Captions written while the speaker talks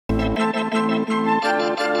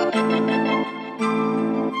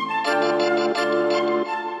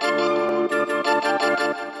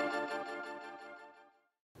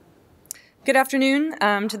Good afternoon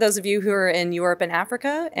to those of you who are in Europe and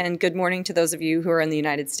Africa, and good morning to those of you who are in the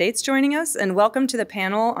United States joining us, and welcome to the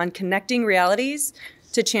panel on Connecting Realities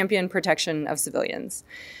to Champion Protection of Civilians.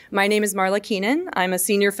 My name is Marla Keenan. I'm a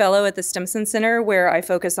senior fellow at the Stimson Center, where I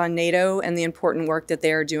focus on NATO and the important work that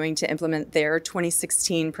they are doing to implement their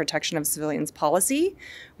 2016 Protection of Civilians policy,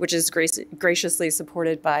 which is graciously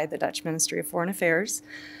supported by the Dutch Ministry of Foreign Affairs.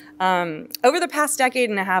 Over the past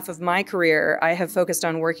decade and a half of my career, I have focused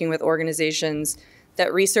on working with organizations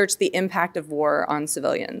that research the impact of war on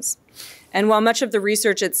civilians. And while much of the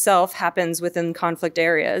research itself happens within conflict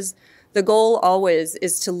areas, the goal always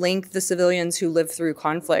is to link the civilians who live through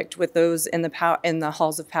conflict with those in the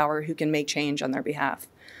halls of power who can make change on their behalf.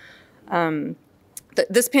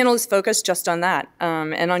 This panel is focused just on that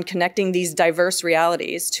and on connecting these diverse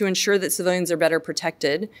realities to ensure that civilians are better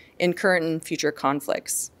protected in current and future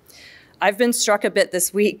conflicts. I've been struck a bit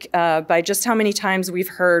this week by just how many times we've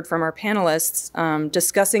heard from our panelists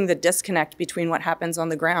discussing the disconnect between what happens on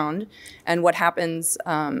the ground and what happens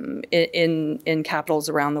in capitals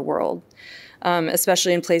around the world,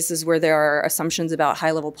 especially in places where there are assumptions about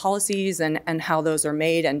high-level policies and how those are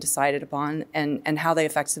made and decided upon and how they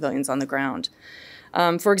affect civilians on the ground.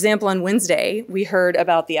 For example, on Wednesday, we heard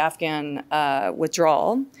about the Afghan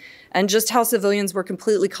withdrawal and just how civilians were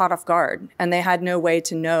completely caught off guard and they had no way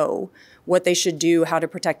to know what they should do, how to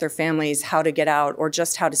protect their families, how to get out, or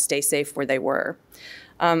just how to stay safe where they were.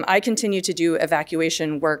 I continue to do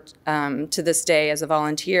evacuation work to this day as a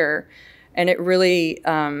volunteer, and it really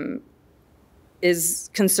is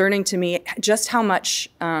concerning to me just how much,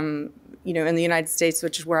 in the United States,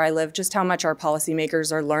 which is where I live, just how much our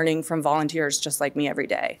policymakers are learning from volunteers just like me every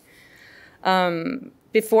day.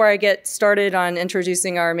 Before I get started on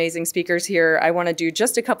introducing our amazing speakers here, I want to do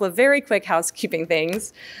just a couple of very quick housekeeping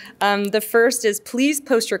things. The first is please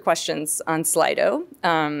post your questions on Slido.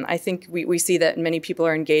 I think we see that many people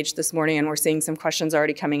are engaged this morning and we're seeing some questions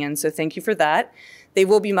already coming in, so thank you for that. They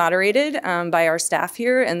will be moderated by our staff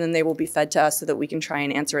here, and then they will be fed to us so that we can try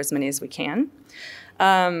and answer as many as we can.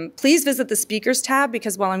 Please visit the Speakers tab,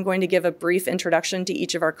 because while I'm going to give a brief introduction to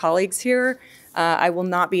each of our colleagues here, I will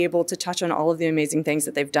not be able to touch on all of the amazing things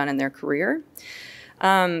that they've done in their career.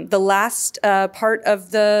 The last part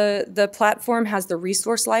of the platform has the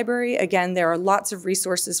resource library. Again, there are lots of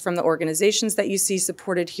resources from the organizations that you see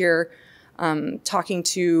supported here, talking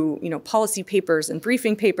to policy papers and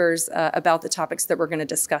briefing papers about the topics that we're going to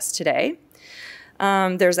discuss today.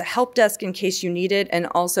 There's a help desk in case you need it. And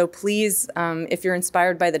also, please, if you're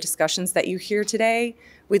inspired by the discussions that you hear today,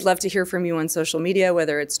 we'd love to hear from you on social media,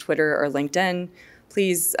 whether it's Twitter or LinkedIn.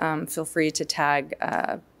 Please feel free to tag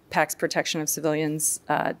PAX Protection of Civilians,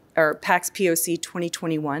 or PAX PoC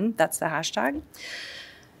 2021. That's the hashtag.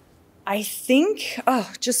 I think,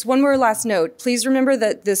 just one more last note. Please remember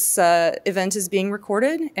that this event is being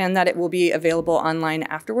recorded and that it will be available online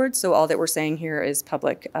afterwards. So all that we're saying here is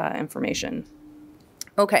public information.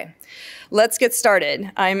 Okay, let's get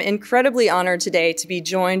started. I'm incredibly honored today to be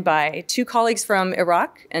joined by two colleagues from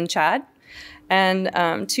Iraq and Chad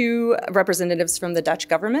and two representatives from the Dutch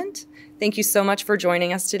government. Thank you so much for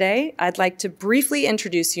joining us today. I'd like to briefly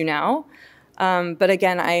introduce you now, but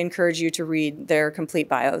again, I encourage you to read their complete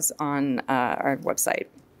bios on our website.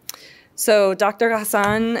 So Dr.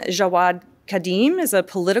 Ghassan Jawad Kadhim is a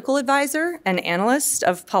political advisor and analyst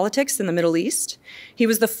of politics in the Middle East. He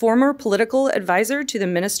was the former political advisor to the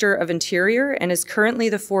Minister of Interior and is currently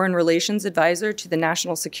the foreign relations advisor to the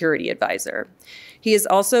National Security Advisor. He is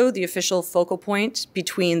also the official focal point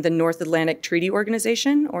between the North Atlantic Treaty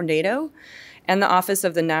Organization, or NATO, and the Office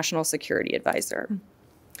of the National Security Advisor.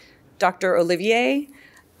 Dr. Olivier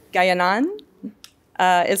Guiryanan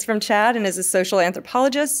is from Chad and is a social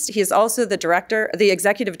anthropologist. He is also the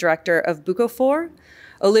executive director of BUCOFORE.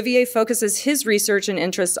 Olivier focuses his research and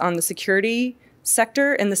interest on the security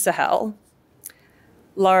sector in the Sahel.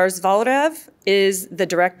 Lars Walrave is the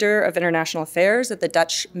director of international affairs at the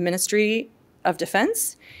Dutch Ministry of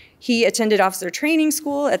Defense. He attended officer training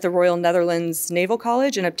school at the Royal Netherlands Naval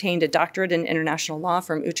College and obtained a doctorate in international law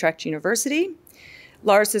from Utrecht University.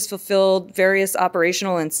 Lars has fulfilled various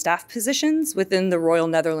operational and staff positions within the Royal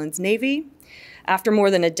Netherlands Navy. After more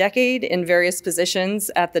than a decade in various positions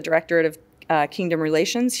at the Directorate of Kingdom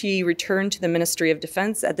Relations, he returned to the Ministry of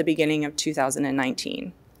Defense at the beginning of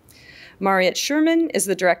 2019. Marriët Schuurman is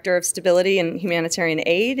the Director of Stability and Humanitarian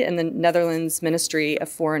Aid in the Netherlands Ministry of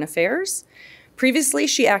Foreign Affairs. Previously,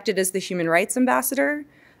 she acted as the Human Rights Ambassador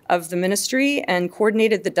of the ministry and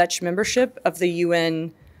coordinated the Dutch membership of the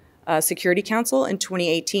UN Security Council in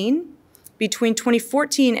 2018. Between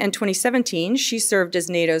 2014 and 2017, she served as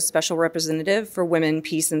NATO's Special Representative for Women,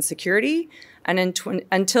 Peace, and Security, And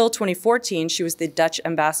until 2014, she was the Dutch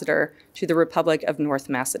ambassador to the Republic of North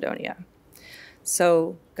Macedonia.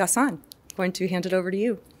 So, Ghassan, I'm going to hand it over to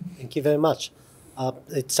you. Thank you very much.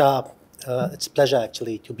 It's a pleasure,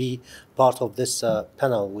 actually, to be part of this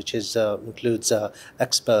panel, which includes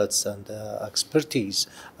experts and expertise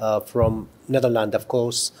from Netherlands, of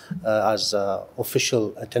course, as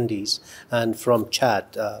official attendees, and from Chad,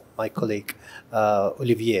 my colleague,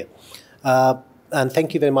 Olivier. And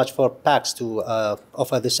thank you very much for PAX to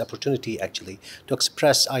offer this opportunity, actually, to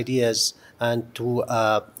express ideas and to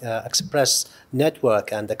express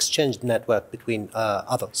network and exchange network between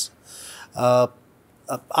others.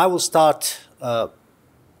 I will start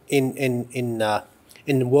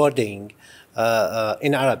in wording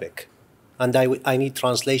in Arabic, and I need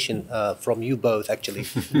translation from you both, actually,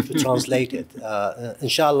 to translate it. إن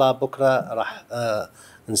شاء الله بكرة راح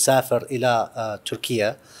نسافر إلى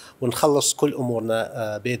تركيا ونخلص كل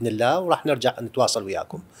أمورنا بإذن الله وراح نرجع نتواصل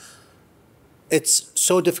وياكم. It's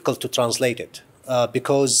so difficult to translate it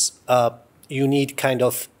because you need kind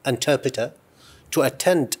of interpreter to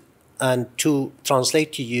attend and to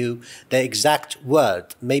translate to you the exact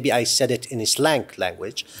word. Maybe I said it in a slang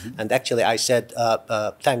language, and actually I said,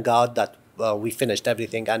 thank God that we finished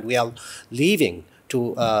everything and we are leaving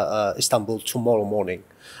to Istanbul tomorrow morning.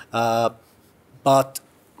 But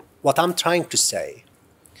what I'm trying to say,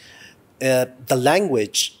 the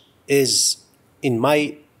language is, in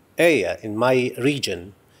my area, in my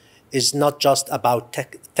region, is not just about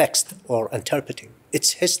text or interpreting.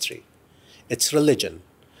 It's history, it's religion.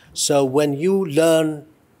 So when you learn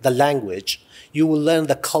the language, you will learn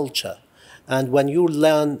the culture. And when you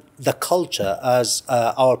learn the culture, as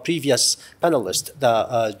our previous panelist,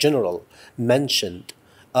 the general, mentioned,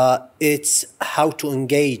 it's how to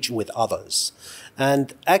engage with others.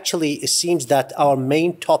 And actually, it seems that our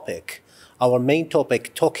main topic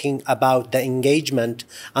talking about the engagement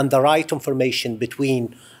and the right information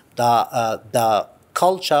between the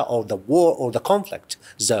culture or the war or the conflict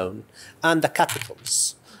zone and the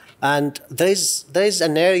capitals. And there is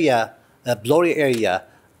an area, a blurry area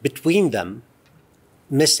between them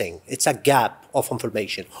missing. It's a gap of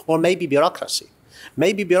information, or maybe bureaucracy.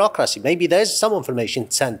 Maybe there's some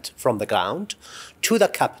information sent from the ground to the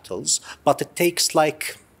capitals, but it takes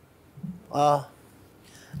like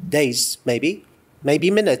days, maybe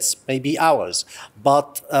minutes, maybe hours.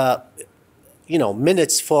 But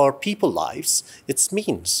minutes for people's lives, it's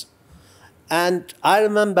means. And I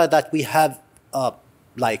remember that we have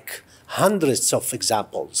like hundreds of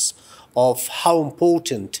examples of how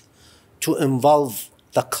important to involve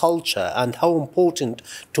the culture and how important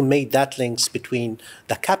to make that links between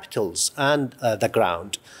the capitals and the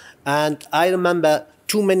ground. And I remember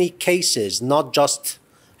too many cases, not just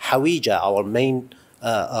Hawija, our main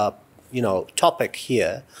topic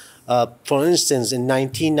here. For instance, in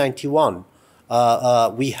 1991,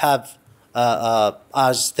 we have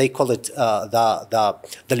as they call it, the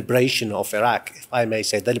liberation of Iraq, if I may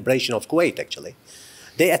say, the liberation of Kuwait, actually.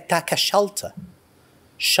 They attack a shelter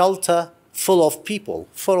full of people,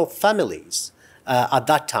 full of families at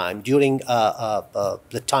that time, during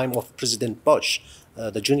the time of President Bush,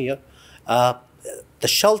 the junior. The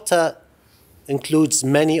shelter includes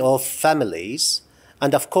many of families,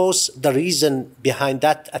 and of course, the reason behind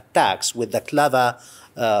that attacks with the clever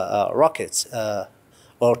rockets,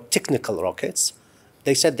 or technical rockets,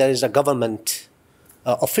 they said there is a government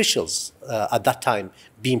officials at that time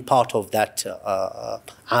being part of that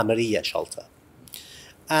Amariya shelter.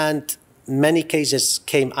 And many cases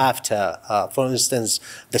came after, for instance,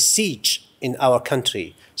 the siege in our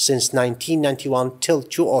country since 1991 till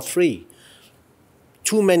 2003.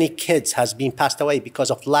 Too many kids has been passed away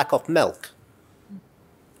because of lack of milk.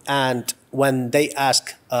 And when they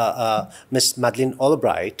ask Miss Madeleine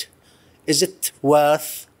Albright, is it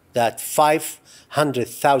worth that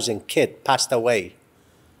 500,000 kids passed away,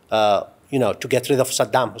 to get rid of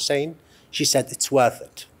Saddam Hussein? She said it's worth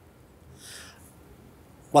it.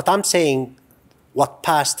 What I'm saying, what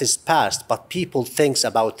past is past, but people think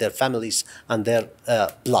about their families and their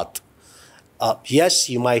blood. Yes,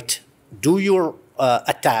 you might do your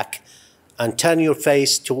attack and turn your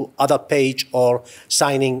face to other page or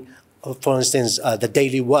signing, for instance, the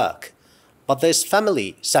daily work. But there's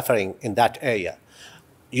family suffering in that area.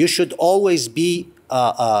 You should always be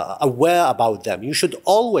aware about them. You should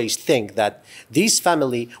always think that this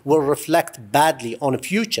family will reflect badly on the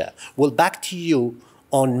future, will back to you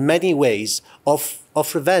on many ways of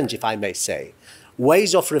revenge, if I may say.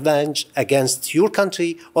 Ways of revenge against your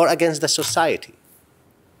country or against the society.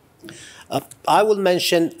 I will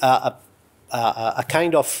mention a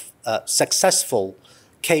kind of successful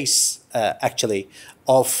case, actually,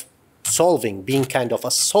 of solving, being kind of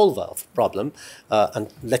a solver of problem,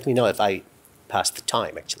 and let me know if I passed the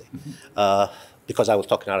time, actually, because I will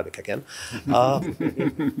talk in Arabic again.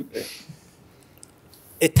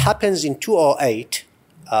 It happens in 2008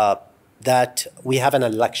 that we have an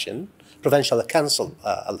election, provincial council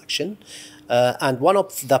election, and one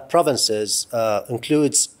of the provinces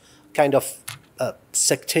includes kind of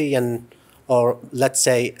sectarian, or let's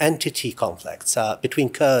say entity conflicts between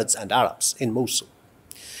Kurds and Arabs in Mosul.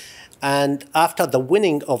 And after the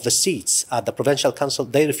winning of the seats at the provincial council,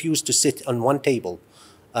 they refused to sit on one table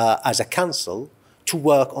as a council to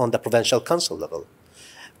work on the provincial council level.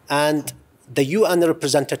 And the UN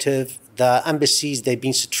representative, the embassies, they've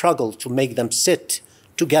been struggled to make them sit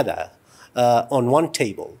together on one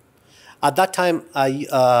table. At that time,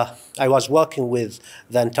 I was working with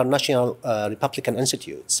the International Republican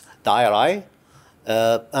Institutes, the IRI,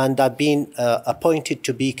 and I've been appointed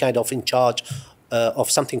to be kind of in charge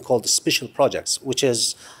of something called special projects, which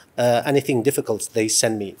is anything difficult, they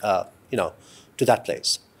send me, to that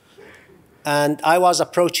place. And I was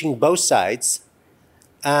approaching both sides,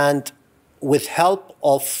 and with help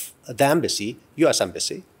of the embassy, U.S.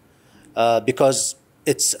 Embassy, because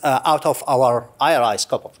it's out of our IRI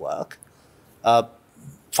scope of work,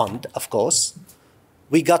 fund, of course.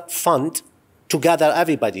 We got fund to gather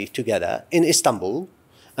everybody together in Istanbul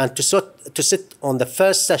and to sit on the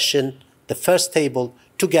first session, the first table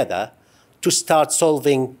together to start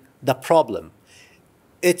solving the problem.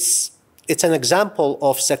 It's an example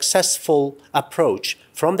of successful approach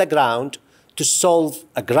from the ground to solve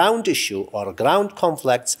a ground issue or ground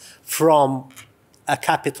conflicts from a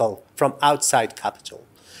capital, from outside capital.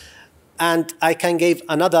 And I can give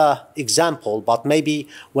another example, but maybe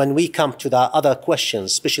when we come to the other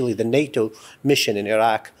questions, especially the NATO mission in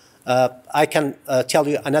Iraq, I can tell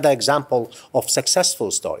you another example of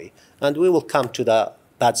successful story, and we will come to the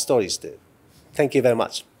bad stories too. Thank you very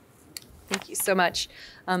much. Thank you so much.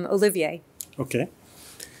 Olivier. Okay.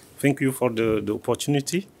 Thank you for the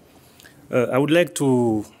opportunity. I would like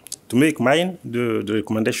to make mine the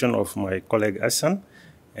recommendation of my colleague Ghassan.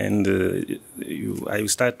 And I will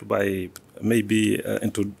start by maybe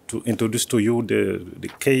to introduce to you the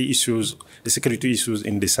key issues, the security issues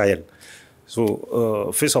in the Sahel.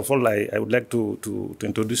 So first of all, I would like to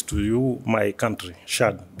introduce to you my country,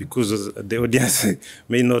 Chad, because the audience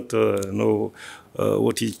may not know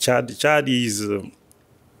what is Chad. Chad is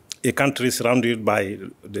a country surrounded by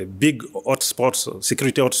the big hotspots,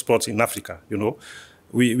 security hotspots in Africa. You know,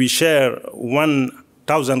 we share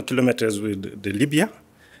 1,000 kilometers with the Libya.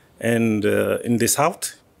 And in the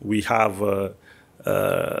south, we have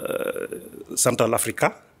Central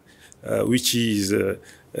Africa, which is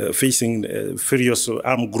facing various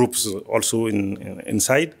armed groups also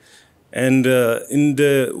inside. And in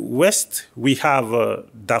the west, we have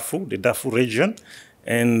Darfur, the Darfur region.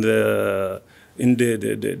 And in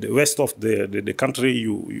the west of the country,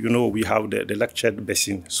 you know, we have the Lake Chad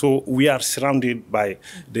basin. So we are surrounded by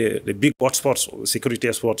the big hotspots, security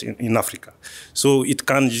hotspots in Africa. So it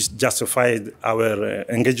can justify our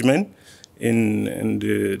engagement in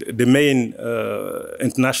the main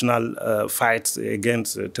international fights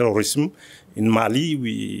against terrorism. In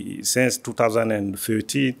Mali, since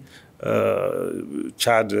 2013,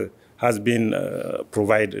 Chad has been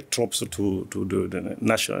provided troops to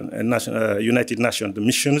the United Nations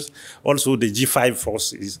missions. Also the G5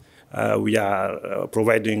 forces, we are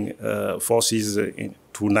providing forces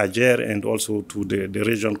to Niger and also to the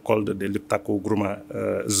region called the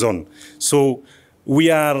Liptako-Gourma zone. So we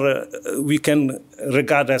can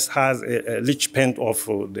regard us as a linchpin of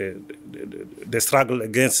the struggle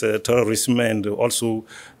against terrorism and also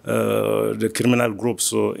the criminal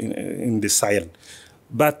groups in the Sahel.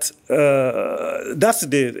 But that's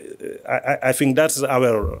I think that's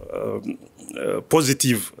our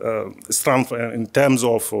positive strength in terms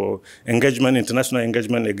of engagement, international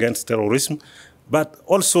engagement against terrorism, but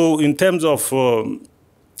also in terms of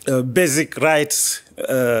basic rights.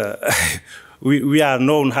 We are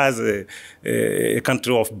known as a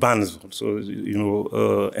country of bans. So, you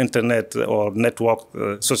know, internet or network,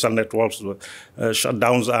 social networks,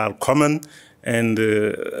 shutdowns are common. And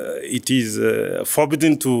it is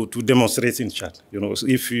forbidden to demonstrate in Chad. You know, so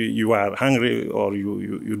if you are hungry or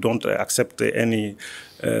you don't accept any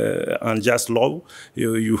unjust law,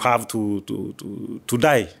 you have to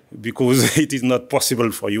die because it is not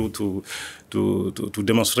possible for you to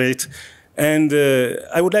demonstrate. And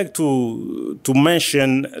I would like to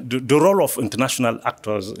mention the role of international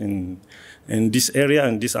actors in this area,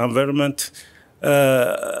 in this environment,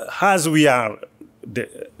 as we are the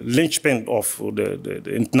linchpin of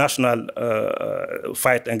the international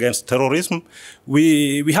fight against terrorism.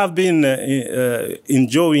 We have been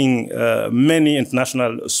enjoying many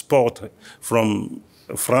international support from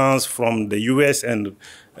France, from the US, and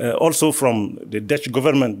also from the Dutch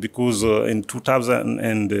government, because in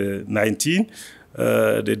 2019,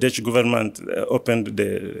 the Dutch government opened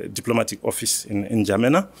the diplomatic office in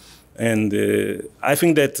N'Djamena. And I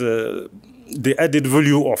think that the added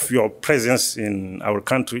value of your presence in our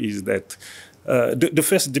country is that the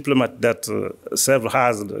first diplomat that served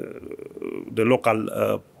as the local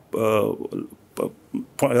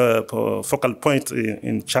focal point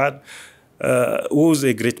in Chad was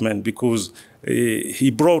a great man, because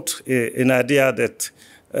he brought an idea that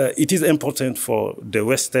it is important for the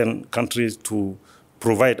Western countries to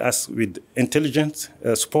provide us with intelligence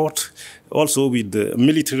support, also with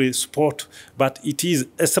military support, but it is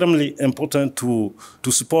extremely important to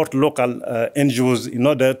support local NGOs in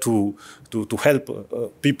order to help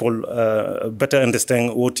people better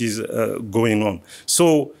understand what is going on.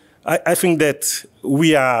 So I think that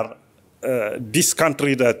we are this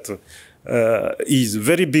country that is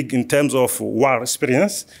very big in terms of war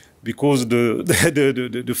experience, because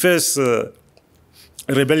the first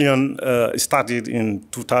rebellion started in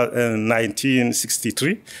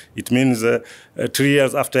 1963. It means 3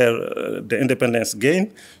 years after the independence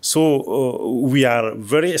gain. So we are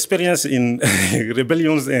very experienced in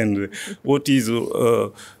rebellions and what is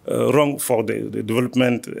wrong for the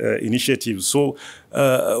development initiatives. So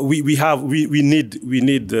we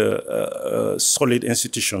need solid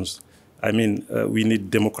institutions. I mean, we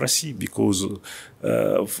need democracy, because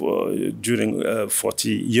during 40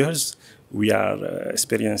 years, we are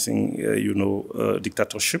experiencing,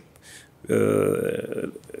 dictatorship.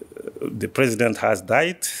 The president has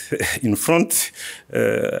died in front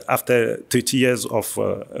after 30 years of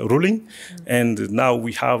ruling, and now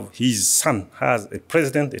we have his son as a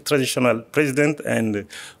president, a traditional president, and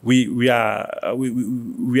we are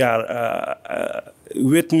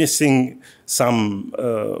witnessing some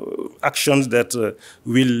actions that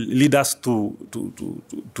will lead us to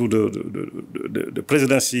the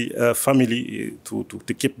presidency family to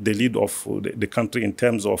keep the lead of the country in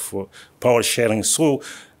terms of power sharing. So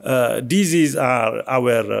these are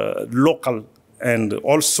our local and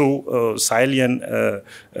also Sahelian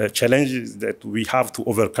challenges that we have to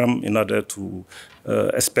overcome in order to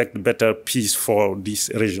expect better peace for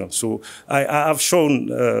this region. So I have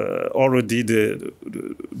shown already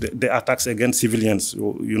the attacks against civilians.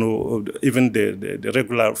 Even the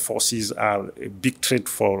regular forces are a big threat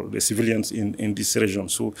for the civilians in this region.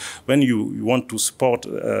 So when you want to support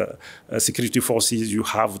security forces, you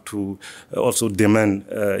have to also demand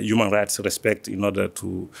human rights respect in order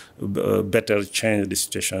to better change the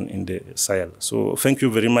situation in the Sahel. So thank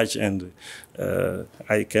you very much, and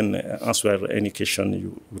I can answer any question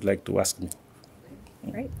you would like to ask me.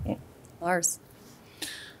 Great. Lars.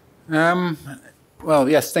 Well,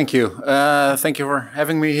 yes, thank you. Thank you for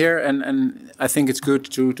having me here, and I think it's good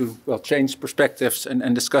to change perspectives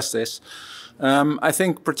and discuss this. I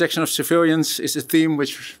think protection of civilians is a theme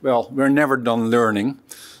which, we're never done learning.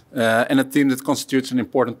 And a theme that constitutes an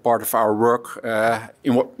important part of our work.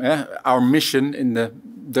 Our mission in the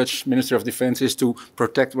Dutch Ministry of Defense is to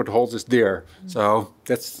protect what holds us dear. So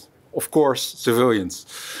that's, of course, civilians.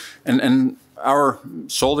 And our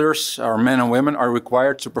soldiers, our men and women, are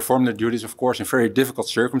required to perform their duties, of course, in very difficult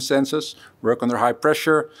circumstances, work under high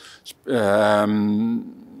pressure,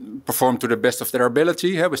 perform to the best of their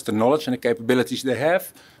ability, with the knowledge and the capabilities they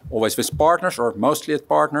have, always with partners or mostly with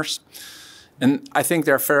partners. And I think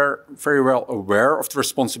they're very well aware of the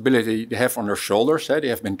responsibility they have on their shoulders. They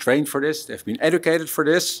have been trained for this, they've been educated for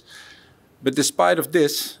this. But despite of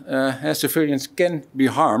this, civilians can be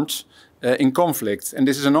harmed in conflict. And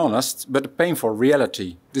this is an honest but a painful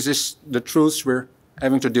reality. This is the truths we're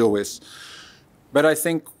having to deal with. But I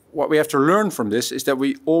think what we have to learn from this is that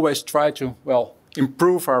we always try to,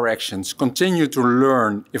 improve our actions, continue to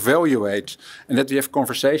learn, evaluate, and that we have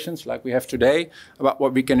conversations like we have today about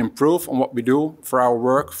what we can improve and what we do for our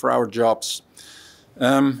work, for our jobs.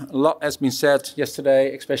 A lot has been said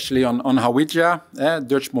yesterday, especially on Hawija,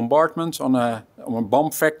 Dutch bombardment on a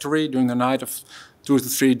bomb factory during the night of 2 to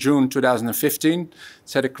 3 June 2015.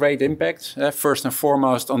 It's had a great impact, first and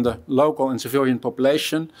foremost on the local and civilian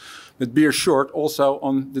population, but be assured also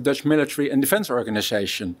on the Dutch military and defense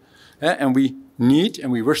organization. And we need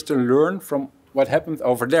and we wish to learn from what happened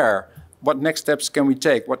over there. What next steps can we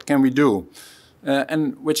take? What can we do?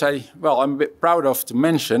 and which I'm a bit proud of to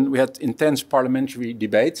mention. We had intense parliamentary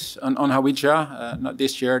debates on Hawija, not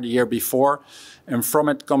this year, the year before. And from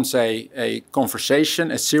it comes a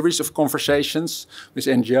conversation, a series of conversations with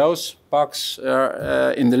NGOs, PAX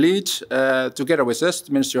in the lead, together with us,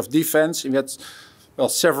 the Ministry of Defense. We had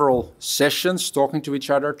several sessions talking to each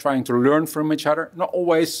other, trying to learn from each other, not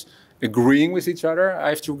always agreeing with each other, I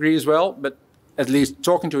have to agree as well, but at least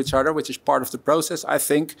talking to each other, which is part of the process, I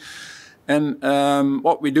think. And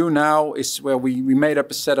what we do now is where we made up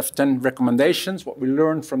a set of 10 recommendations, what we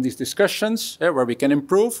learned from these discussions, where we can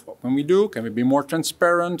improve, what can we do, can we be more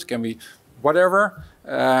transparent, can we whatever.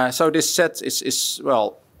 So this set is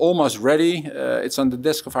almost ready. It's on the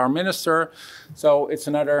desk of our minister. So it's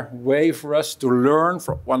another way for us to learn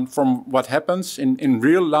from what happens in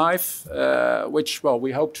real life, which,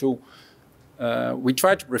 we hope to we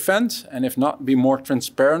try to prevent, and if not, be more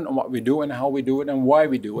transparent on what we do and how we do it and why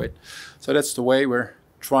we do it. So that's the way we're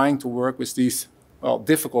trying to work with these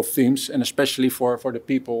difficult themes, and especially for the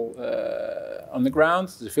people on the ground,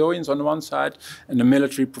 the civilians on the one side, and the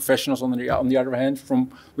military professionals on the other hand,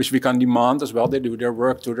 from which we can demand as well. They do their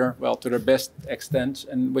work to their best extent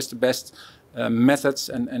and with the best methods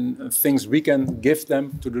and things we can give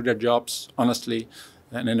them to do their jobs honestly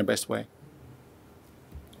and in the best way.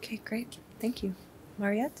 Okay, great. Thank you.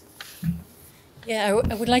 Marriët? Yeah,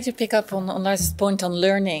 I would like to pick up on Lars' point on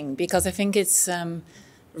learning, because I think it's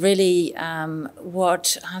really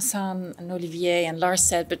what Ghassan and Olivier and Lars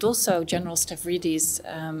said, but also General Stavridis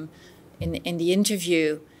in the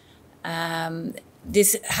interview.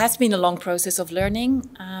 This has been a long process of learning,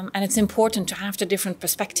 and it's important to have the different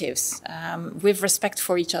perspectives with respect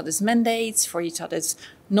for each other's mandates, for each other's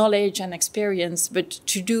knowledge and experience, but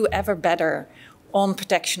to do ever better on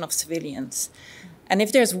protection of civilians. And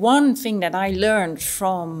if there's one thing that I learned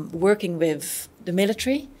from working with the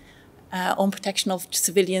military on protection of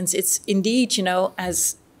civilians, it's indeed,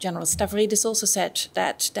 as General Stavridis also said,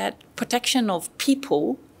 that protection of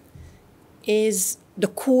people is the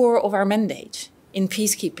core of our mandate in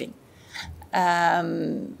peacekeeping.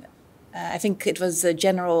 I think it was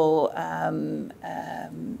General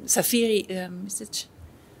Safari,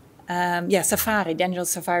 Safari, Daniel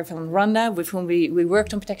Safari from Rwanda, with whom we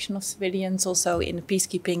worked on protection of civilians, also in the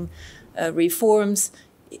peacekeeping reforms.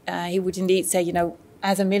 He would indeed say,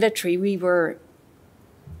 as a military, we were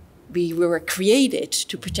created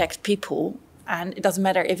to protect people, and it doesn't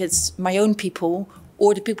matter if it's my own people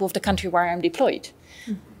or the people of the country where I'm deployed.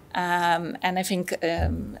 And I think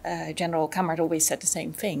General Kamart always said the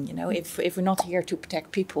same thing. If we're not here to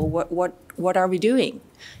protect people, what are we doing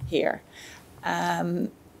here?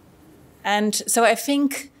 And so I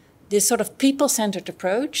think this sort of people-centered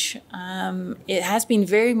approach, it has been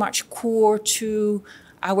very much core to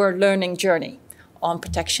our learning journey on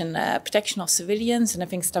protection of civilians. And I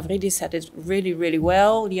think Stavridis said it really, really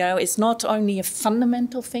well. It's not only a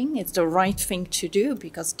fundamental thing, it's the right thing to do,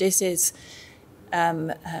 because this is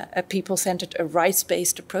a people-centered, a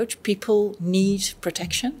rights-based approach. People need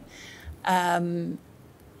protection.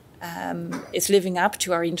 It's living up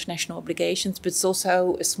to our international obligations, but it's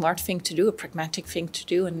also a smart thing to do, a pragmatic thing to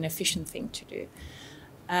do, and an efficient thing to do.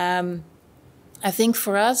 I think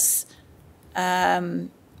for us, the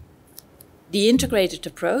integrated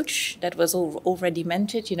approach that was already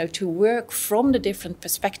mentioned, to work from the different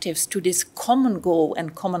perspectives to this common goal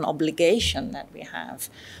and common obligation that we have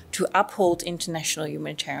to uphold international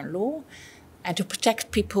humanitarian law and to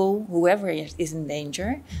protect people, whoever is in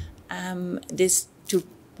danger, to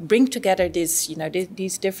bring together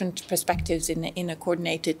these different perspectives in a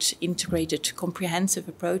coordinated, integrated, comprehensive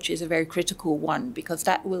approach is a very critical one, because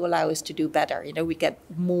that will allow us to do better. We get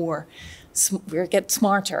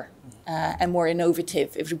smarter and more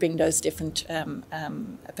innovative if we bring those different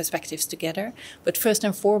perspectives together. But first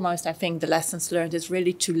and foremost, I think the lessons learned is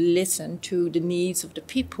really to listen to the needs of the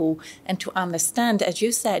people and to understand, as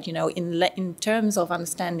you said, in terms of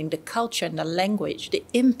understanding the culture and the language, the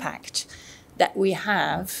impact that we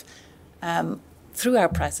have through our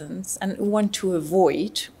presence and want to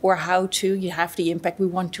avoid, or how to have the impact we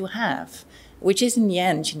want to have, which is in the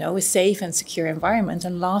end, a safe and secure environment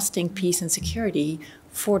and lasting peace and security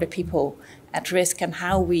for the people at risk, and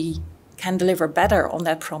how we can deliver better on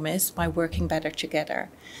that promise by working better together.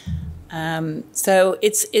 So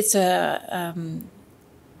it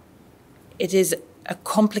is a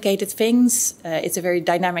complicated things. It's a very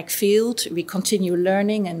dynamic field. We continue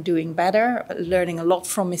learning and doing better, learning a lot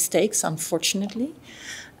from mistakes, unfortunately.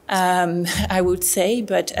 I would say,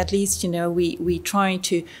 but at least, we try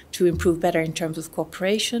to improve better in terms of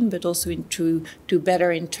cooperation, but also to do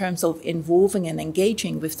better in terms of involving and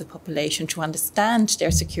engaging with the population to understand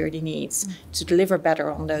their security needs, to deliver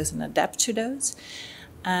better on those and adapt to those.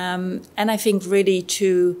 And I think really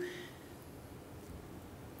to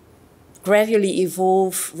gradually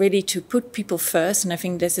evolve, really to put people first. And I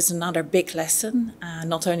think this is another big lesson,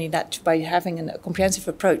 not only that by having a comprehensive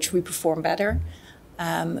approach, we perform better,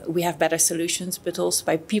 we have better solutions, but also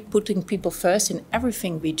by putting people first in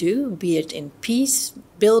everything we do, be it in peace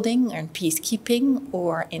building and peacekeeping,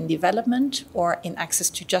 or in development, or in access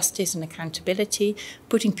to justice and accountability.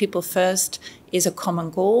 Putting people first is a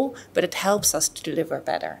common goal, but it helps us to deliver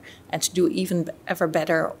better and to do even ever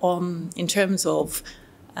better in terms of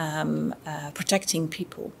protecting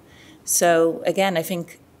people. So again, I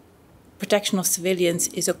think protection of civilians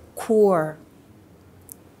is a core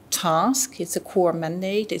task, it's a core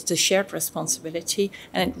mandate, it's a shared responsibility,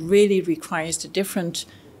 and it really requires the different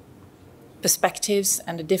perspectives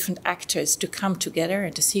and the different actors to come together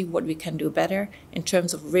and to see what we can do better in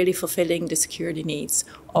terms of really fulfilling the security needs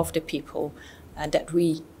of the people that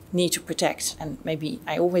we need to protect. And maybe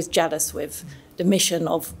I'm always jealous with the mission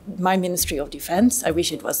of my Ministry of Defense. I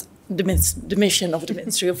wish it was the mission of the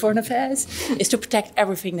Ministry of Foreign Affairs, is to protect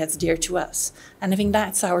everything that's dear to us. And I think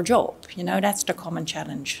that's our job, that's the common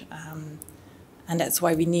challenge. And that's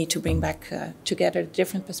why we need to bring back together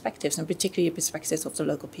different perspectives, and particularly the perspectives of the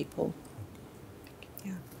local people.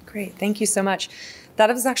 Yeah, great. Thank you so much. That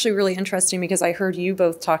was actually really interesting because I heard you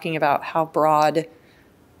both talking about how broad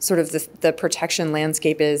sort of the protection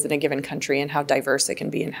landscape is in a given country and how diverse it can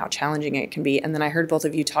be and how challenging it can be. And then I heard both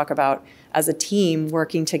of you talk about, as a team,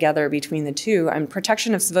 working together between the two. And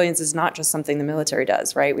protection of civilians is not just something the military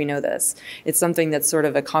does, right? We know this. It's something that's sort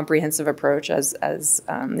of a comprehensive approach, as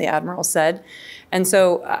the Admiral said. And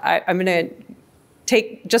so I'm going to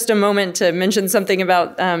take just a moment to mention something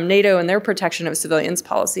about NATO and their protection of civilians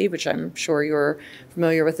policy, which I'm sure you're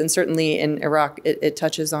familiar with, and certainly in Iraq it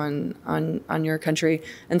touches on your country,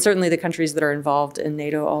 and certainly the countries that are involved in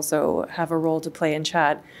NATO also have a role to play in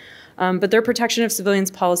Chad. But their protection of civilians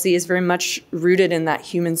policy is very much rooted in that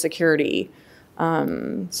human security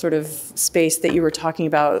sort of space that you were talking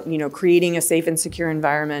about, creating a safe and secure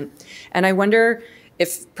environment. And I wonder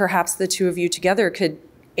if perhaps the two of you together could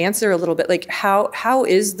answer a little bit, like how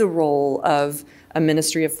is the role of a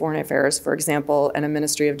Ministry of Foreign Affairs, for example, and a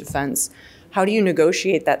Ministry of Defense? How do you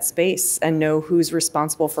negotiate that space and know who's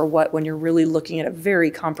responsible for what when you're really looking at a very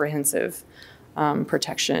comprehensive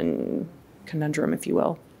protection conundrum, if you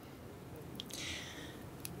will?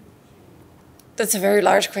 That's a very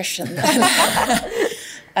large question.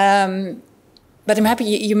 But I'm happy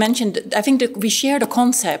you mentioned, I think that we share the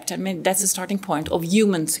concept, that's the starting point, of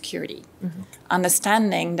human security. Mm-hmm.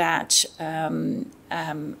 Understanding that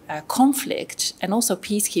conflict and also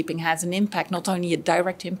peacekeeping has an impact, not only a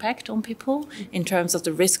direct impact on people in terms of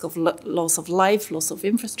the risk of loss of life, loss of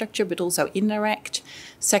infrastructure, but also indirect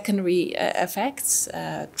secondary effects,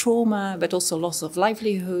 trauma, but also loss of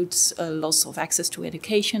livelihoods, loss of access to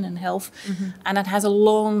education and health. Mm-hmm. And it has a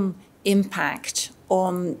long impact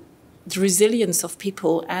on the resilience of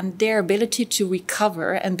people and their ability to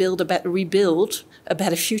recover and rebuild a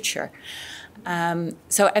better future.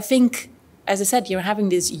 So I think, as I said, having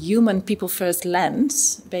this human people-first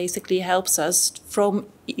lens basically helps us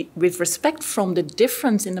with respect from the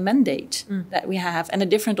difference in the mandate that we have and the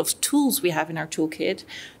different of tools we have in our toolkit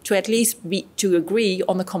to at least to agree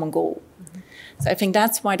on the common goal. Mm-hmm. So I think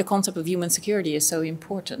that's why the concept of human security is so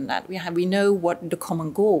important, that we know what the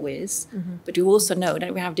common goal is, but we also know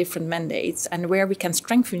that we have different mandates and where we can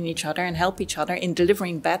strengthen each other and help each other in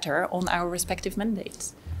delivering better on our respective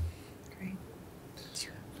mandates.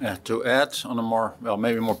 To add on a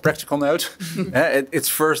maybe more practical note, it's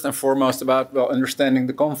first and foremost about understanding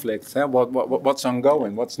the conflict, what's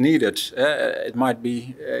ongoing, what's needed. It might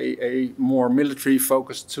be a more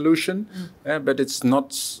military-focused solution, but it's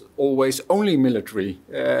not always only military.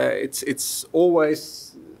 It's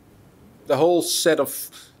always the whole set of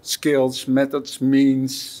skills, methods,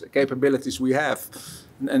 means, capabilities we have,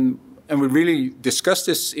 and we really discuss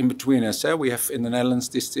this in between us. We have in the Netherlands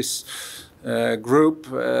this group,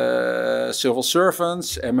 civil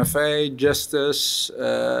servants, MFA, justice,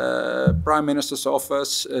 Prime Minister's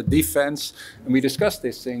office, defense, and we discuss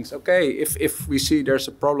these things. Okay, if we see there's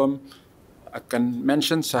a problem, I can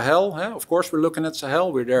mention Sahel. Of course, we're looking at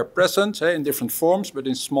Sahel. We're there present in different forms, but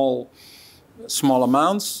in small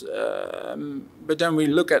amounts. But then we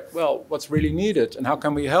look at, what's really needed and how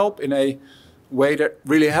can we help in a way that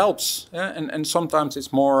really helps. And sometimes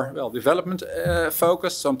it's more, well, development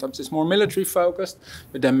focused, sometimes it's more military focused,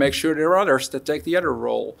 but then make sure there are others that take the other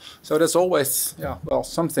role. So that's always, yeah, well,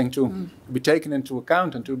 something to be taken into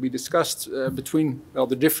account and to be discussed between, well,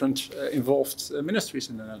 the different involved ministries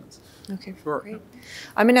in the Netherlands. Okay, sure. Great.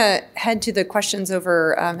 I'm going to head to the questions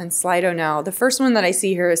over in Slido now. The first one that I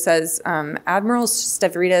see here says, Admiral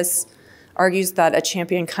Stavridis argues that a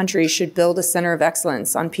champion country should build a center of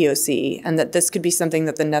excellence on POC and that this could be something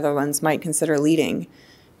that the Netherlands might consider leading.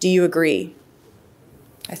 Do you agree?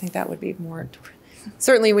 I think that would be more...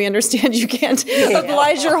 Certainly we understand you can't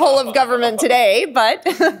oblige your whole of government today, but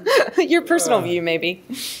your personal view maybe.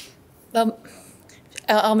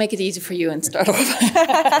 I'll make it easy for you and start off.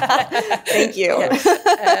 Thank you.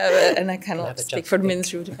 And I kind of speak for the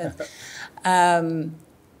Ministry of Defense.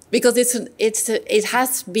 Because it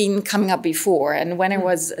has been coming up before. And when I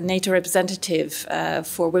was a NATO representative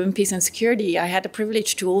for Women, Peace and Security, I had the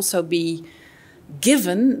privilege to also be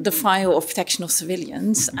given the file of protection of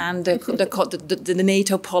civilians and the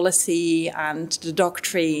NATO policy and the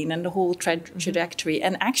doctrine and the whole trajectory.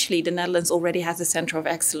 And actually, the Netherlands already has a center of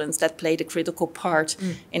excellence that played a critical part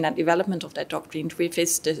in that development of that doctrine, which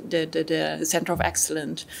is the center of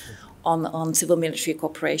excellence on civil-military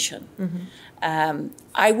cooperation.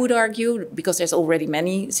 I would argue, because there's already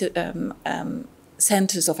many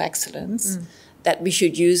centers of excellence, that we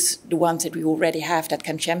should use the ones that we already have that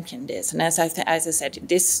can champion this. And as I said,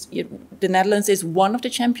 the Netherlands is one of the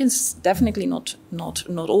champions, definitely not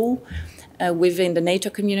all, within the NATO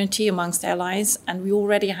community amongst allies. And we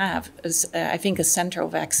already have, I think, a center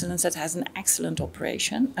of excellence that has an excellent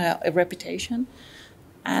a reputation,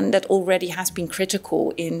 and that already has been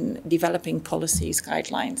critical in developing policies,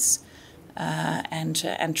 guidelines,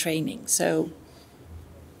 and training. So.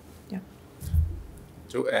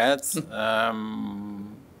 To add,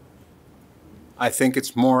 I think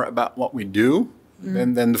it's more about what we do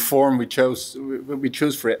than the form we choose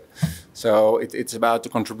for it. So it's about the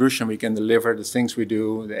contribution we can deliver, the things we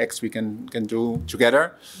do, the acts we can do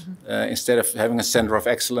together, instead of having a center of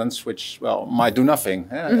excellence, which, well, might do nothing.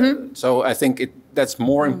 So I think that's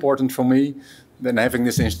more important for me than having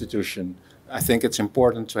this institution. I think it's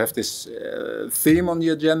important to have this theme on the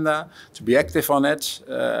agenda, to be active on it.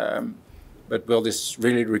 But will this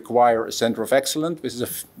really require a center of excellence? This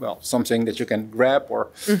is something that you can grab or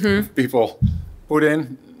people put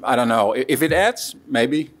in. I don't know. If it adds,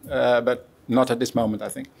 maybe, but not at this moment, I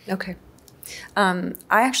think. Okay. I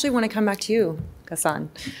actually want to come back to you, Ghassan.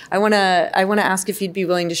 I want to ask if you'd be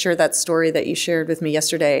willing to share that story that you shared with me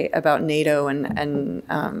yesterday about NATO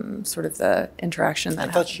and sort of the interaction that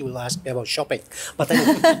I thought you will ask me about shopping, but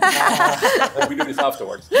we do this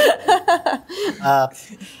afterwards.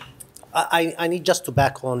 I need just to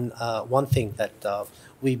back on one thing that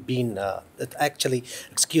we've been, actually,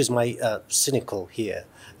 excuse my cynical here,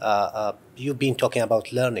 you've been talking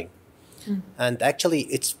about learning. And actually,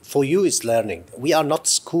 for you, it's learning. We are not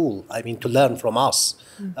school, to learn from us.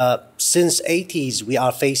 Since 80s, we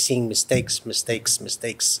are facing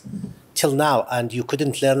mistakes, till now, and you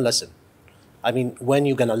couldn't learn lesson. When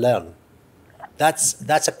you gonna learn?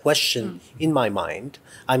 That's a question in my mind.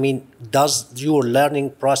 Does your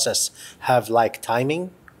learning process have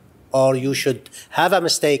timing? Or you should have a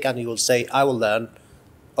mistake and you will say, I will learn.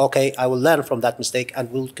 Okay, I will learn from that mistake and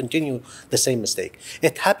will continue the same mistake.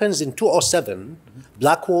 It happens in 2007,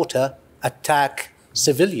 Blackwater attacked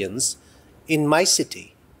civilians in my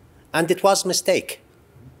city. And it was a mistake.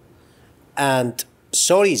 And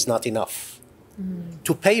sorry is not enough.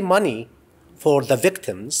 To pay money for the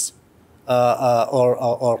victims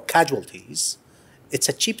or casualties, it's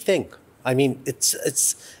a cheap thing.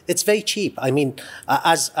 It's very cheap.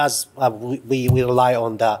 As we rely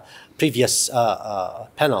on the previous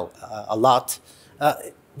panel a lot,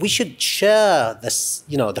 we should share this,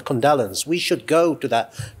 the condolence. We should go to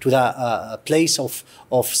the place of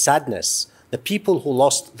sadness. The people who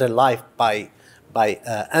lost their life by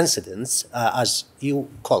incidents, as you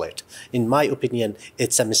call it. In my opinion,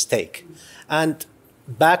 it's a mistake. And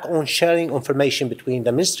back on sharing information between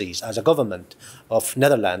the ministries as a government of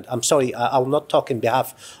Netherlands. I'm sorry, I will not talk in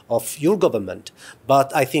behalf of your government,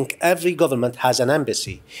 but I think every government has an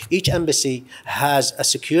embassy. Each embassy has a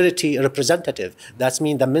security representative. That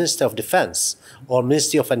means the Minister of Defense or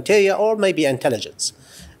Ministry of Interior or maybe Intelligence.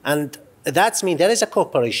 And that means there is a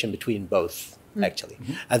cooperation between both, actually.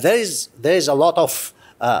 There is a lot of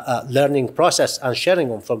learning process and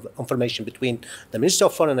sharing of information between the Ministry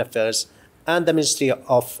of Foreign Affairs and the Ministry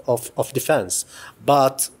of Defense.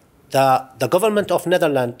 But the government of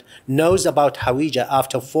Netherlands knows about Hawija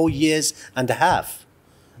after 4 years and a half.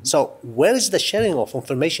 So where is the sharing of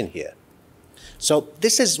information here? So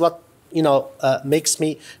this is what makes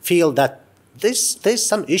me feel that there's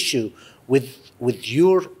some issue with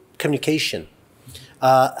your communication,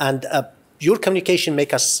 and your communication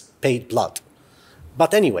make us pay blood.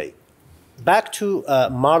 But anyway, back to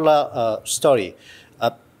Marla's story.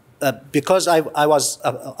 Because I was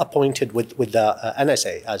appointed with the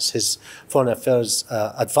NSA as his foreign affairs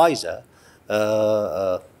advisor,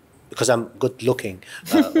 because I'm good looking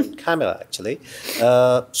on camera actually.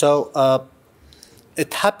 So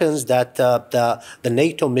it happens that the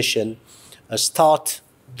NATO mission start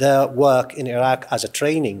their work in Iraq as a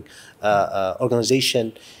training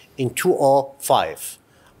organization in 2005.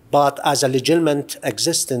 But as a legitimate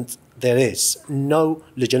existence, there is no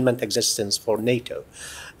legitimate existence for NATO.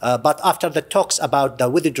 But after the talks about the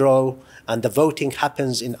withdrawal and the voting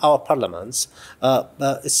happens in our parliaments,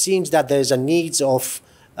 it seems that there is a need of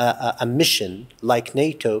a mission like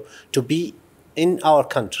NATO to be in our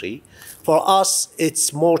country. For us,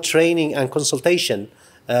 it's more training and consultation,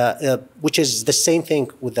 which is the same thing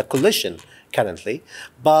with the coalition currently.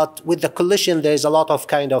 But with the coalition, there's a lot of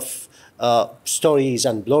kind of stories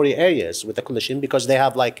and blurry areas with the coalition because they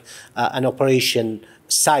have like an operation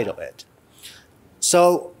side of it.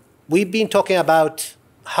 So we've been talking about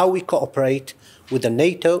how we cooperate with the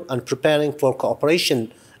NATO and preparing for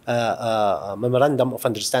cooperation memorandum of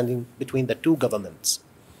understanding between the two governments.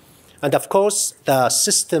 And of course, the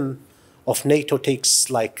system of NATO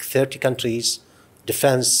takes like 30 countries,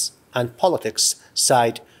 defense and politics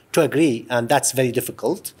side to agree, and that's very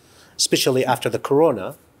difficult, especially after the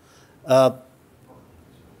corona.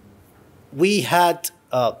 We had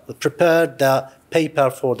prepared the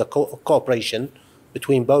paper for the cooperation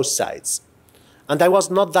between both sides, and I was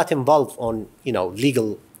not that involved on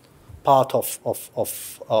legal part of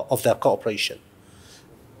the cooperation.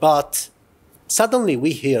 But suddenly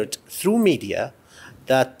we heard through media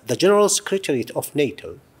that the General Secretariat of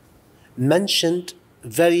NATO mentioned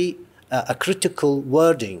very critical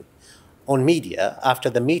wording on media after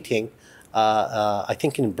the meeting, I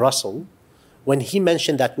think in Brussels, when he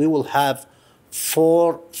mentioned that we will have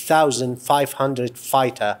 4,500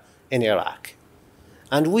 fighters in Iraq.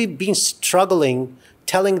 And we've been struggling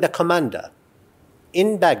telling the commander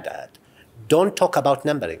in Baghdad, don't talk about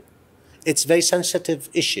numbering. It's a very sensitive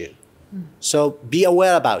issue. So be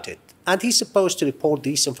aware about it. And he's supposed to report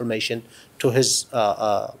this information to his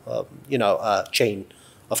chain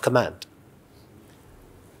of command.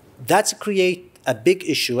 That's create a big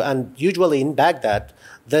issue. And usually in Baghdad,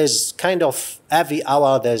 there's kind of every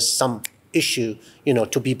hour there's some issue,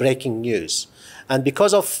 to be breaking news. And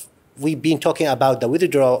because of we've been talking about the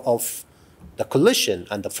withdrawal of the coalition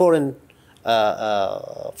and the foreign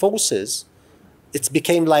forces, it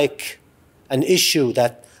became like an issue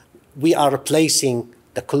that we are replacing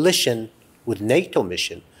the coalition with NATO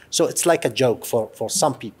mission. So it's like a joke for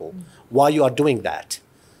some people, why you are doing that.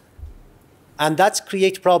 And that's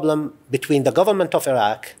create problem between the government of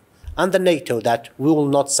Iraq and the NATO that we will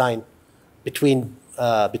not sign between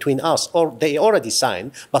us, or they already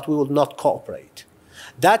signed, but we will not cooperate.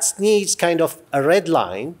 That needs kind of a red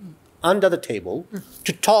line under the table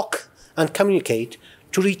to talk and communicate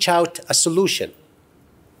to reach out a solution.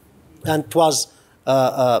 And it was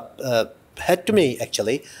had to me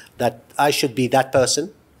actually that I should be that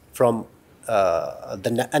person from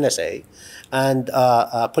the NSA and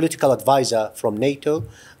a political advisor from NATO.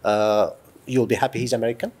 You'll be happy he's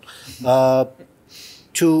American.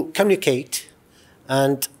 To communicate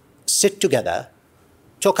and sit together,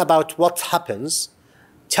 talk about what happens,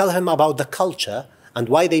 tell him about the culture and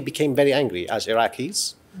why they became very angry as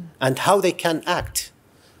Iraqis and how they can act.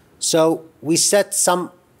 So we set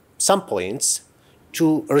some points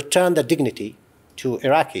to return the dignity to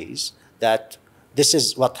Iraqis that this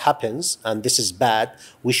is what happens and this is bad.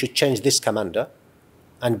 We should change this commander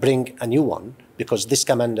and bring a new one because this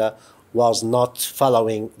commander was not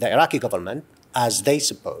following the Iraqi government as they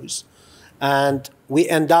suppose. And we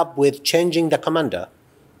end up with changing the commander,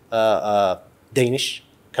 Danish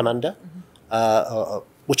commander,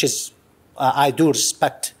 which is, I do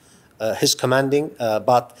respect his commanding,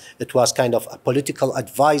 but it was kind of a political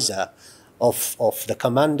advisor of the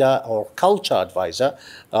commander or culture advisor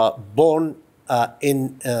born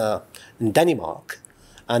in Denmark,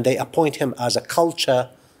 and they appoint him as a culture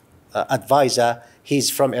advisor. He's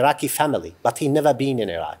from Iraqi family, but he never been in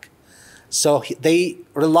Iraq. So they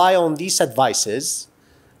rely on these advices,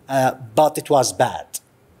 but it was bad.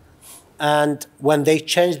 And when they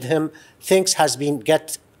changed him, things has been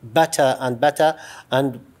get better and better.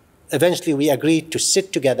 And eventually we agreed to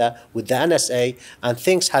sit together with the NSA and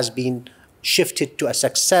things has been shifted to a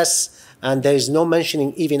success. And there is no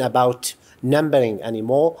mentioning even about numbering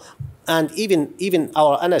anymore. And even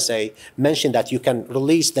our NSA mentioned that you can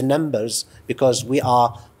release the numbers because we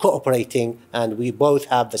are cooperating and we both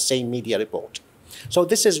have the same media report. So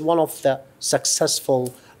this is one of the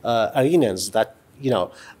successful arenas that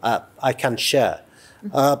I can share.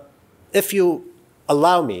 If you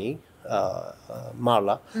allow me,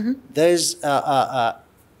 Marla, there's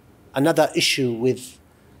another issue with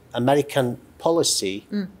American policy.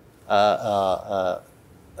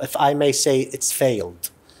 If I may say, it's failed.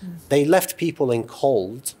 They left people in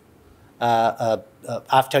cold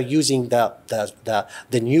after using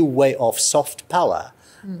the new way of soft power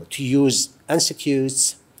to use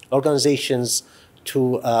institutes, organizations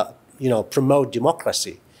to promote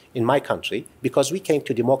democracy in my country, because we came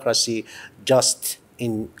to democracy just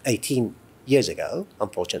in 18 years ago,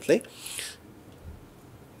 unfortunately.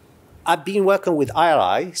 I've been working with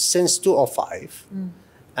IRI since 2005,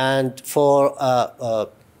 and for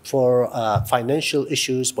financial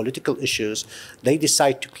issues, political issues, they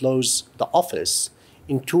decide to close the office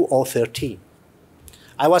in 2013.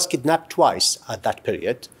 I was kidnapped twice at that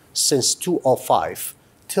period, since 2005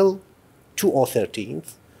 till 2013.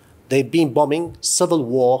 They've been bombing civil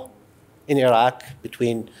war in Iraq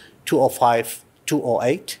between 2005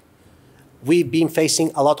 2008. We've been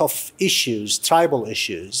facing a lot of issues, tribal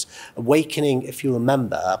issues, awakening, if you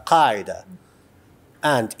remember, Al-Qaeda.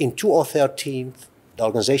 And in 2013, the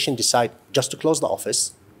organization decided just to close the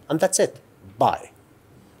office, and that's it. Bye.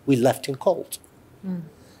 We left in cold.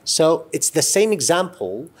 So it's the same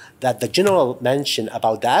example that the general mentioned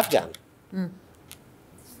about the Afghan.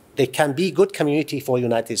 They can be good community for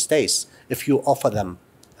United States if you offer them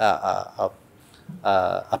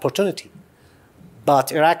opportunity. But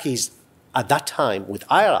Iraqis at that time with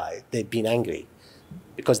IRI, they've been angry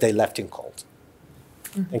because they left in cold.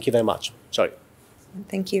 Thank you very much. Sorry.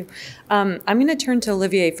 Thank you. I'm going to turn to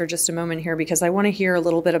Olivier for just a moment here, because I want to hear a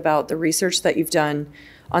little bit about the research that you've done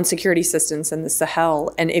on security systems in the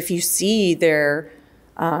Sahel, and if you see there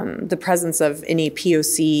the presence of any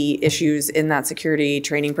POC issues in that security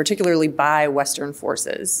training, particularly by Western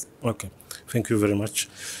forces. Okay, thank you very much.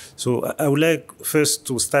 So I would like first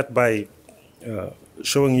to start by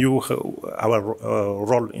showing you our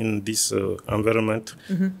role in this environment.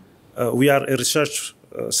 We are a research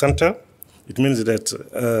center. It means that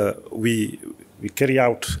we carry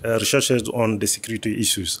out researches on the security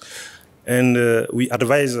issues. And we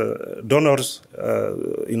advise donors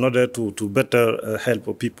in order to better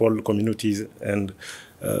help people, communities, and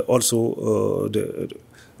also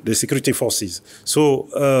the security forces. So,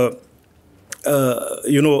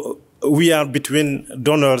 we are between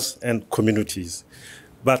donors and communities.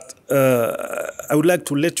 But I would like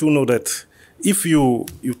to let you know that if you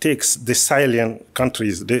take the Sahelian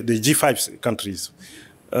countries, the G5 countries,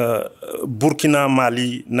 Burkina,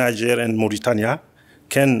 Mali, Niger, and Mauritania,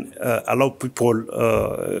 can allow people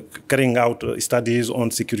carrying out studies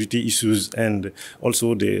on security issues and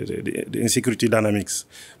also the insecurity dynamics.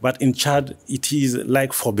 But in Chad, it is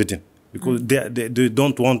like forbidden, because they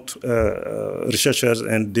don't want researchers,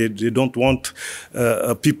 and they don't want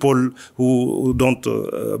people who don't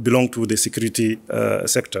belong to the security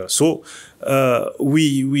sector. So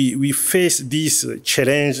we face this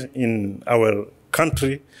challenge in our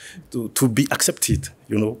country to be accepted.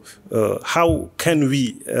 How can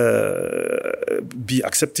we be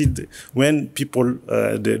accepted when people,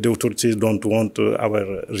 the authorities don't want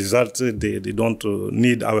our results, they don't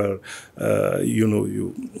need our,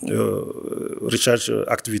 research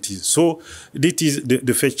activities. So this is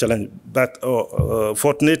the first challenge. But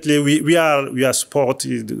fortunately, we are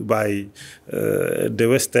supported by the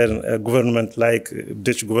Western government, like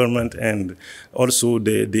Dutch government, and also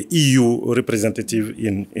the EU representative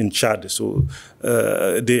in Chad. So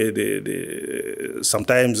they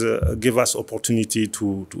sometimes give us opportunity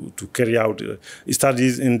to carry out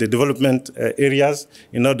studies in the development areas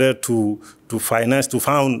in order to finance, to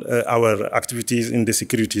fund our activities in the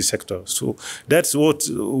security sector. So that's what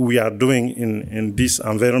we are doing in this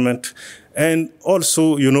environment. And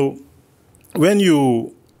also, when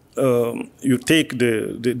you take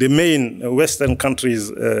the main Western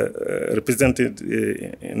countries represented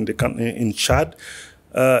in Chad,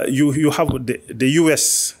 you have the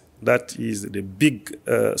U.S., that is the big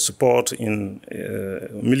support in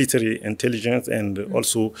military intelligence and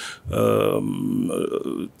also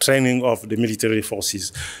training of the military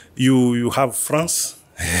forces. You have France,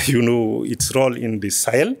 its role in the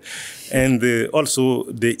Sahel, and also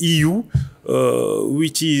the EU,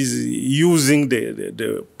 which is using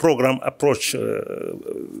the program approach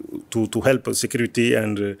to help security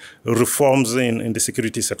and reforms in the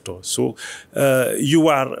security sector. So you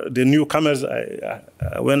are the newcomers.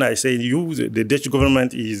 When I say you, the Dutch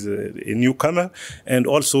government is a newcomer, and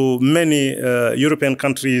also many European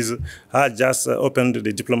countries have just opened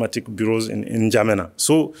the diplomatic bureaus in N'Djamena.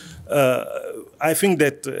 So I think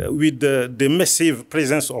that with the massive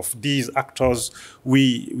presence of these actors,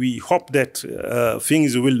 we hope that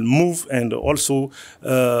things will move, and also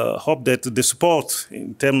hope that the support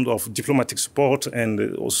in terms of diplomatic support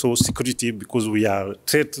and also security, because we are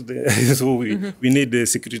threatened, so we need the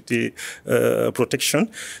security protection.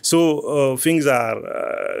 So things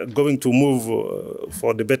are going to move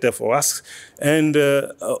for the better for us. And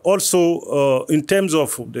also in terms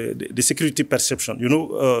of the security perception, you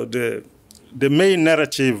know, the main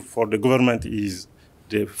narrative for the government is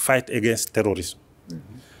the fight against terrorism.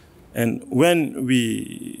 And when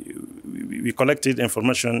we collected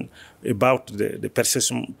information about the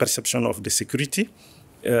perception of the security,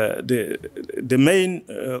 the main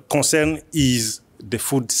concern is the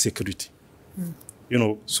food security. You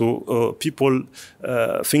know, so people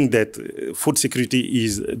think that food security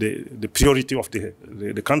is the priority of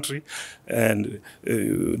the country, and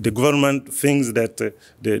the government thinks that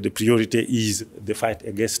the priority is the fight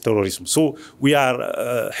against terrorism. So we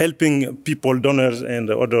are helping people, donors, and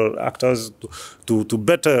other actors to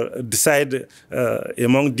better decide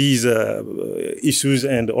among these issues,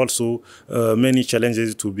 and also many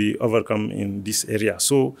challenges to be overcome in this area.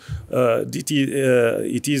 So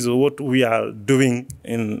it is what we are doing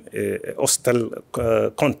in a hostile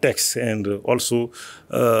context, and also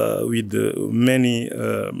with many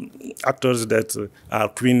actors that are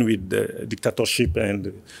twin with the dictatorship,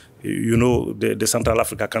 and you know, the Central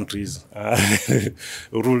Africa countries are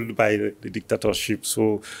ruled by the dictatorship.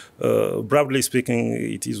 So broadly speaking,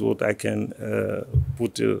 it is what I can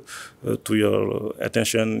put to your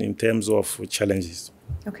attention in terms of challenges.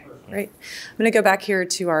 Okay, great. I'm going to go back here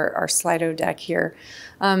to our Slido deck here.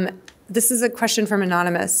 This is a question from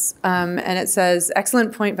Anonymous, and it says,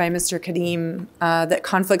 excellent point by Mr. Kadhim that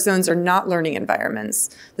conflict zones are not learning environments.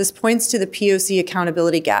 This points to the POC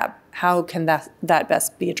accountability gap. How can that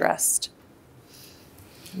best be addressed?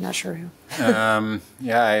 I'm not sure who.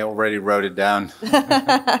 Yeah, I already wrote it down.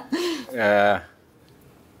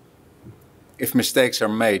 If mistakes are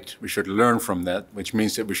made, we should learn from that, which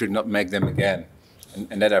means that we should not make them again.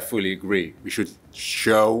 And that I fully agree. We should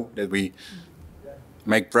show that we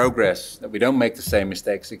make progress, that we don't make the same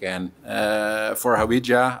mistakes again. For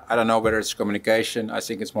Hawija, I don't know whether it's communication. I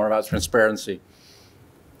think it's more about transparency.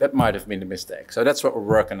 That might have been a mistake. So that's what we're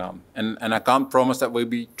working on. And I can't promise that we'll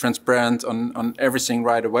be transparent on everything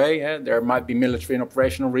right away. Yeah? There might be military and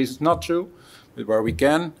operational reasons not to, but where we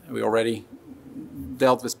can, we already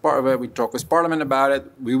dealt with, we talked with Parliament about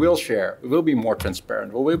it. We will share. We will be more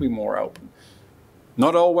transparent. We will be more open.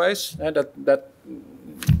 Not always.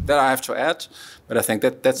 That I have to add, but I think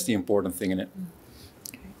that's the important thing in it.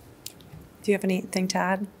 Okay. Do you have anything to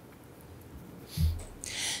add?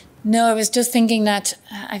 No, I was just thinking that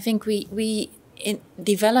I think we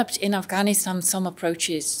developed in Afghanistan some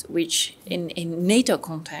approaches which in NATO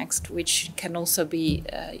context, which can also be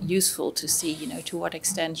useful to see, you know, to what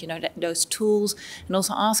extent, you know, those tools, and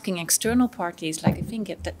also asking external parties, like I think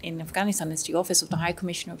that in Afghanistan it's the Office of the High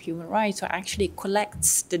Commissioner of Human Rights, who actually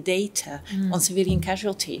collects the data on civilian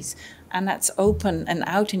casualties. And that's open and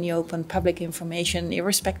out in the open public information,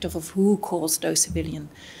 irrespective of who caused those civilian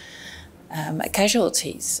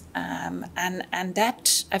casualties. And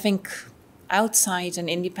that, I think, outside and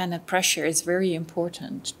independent pressure is very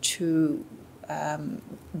important to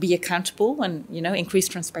be accountable and, you know, increase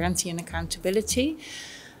transparency and accountability.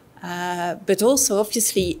 But also,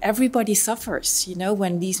 obviously, everybody suffers, you know,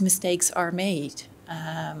 when these mistakes are made.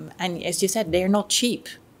 And as you said, they're not cheap.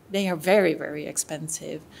 They are very, very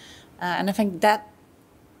expensive. And I think that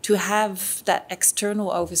to have that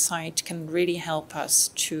external oversight can really help us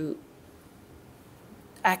to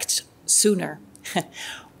act sooner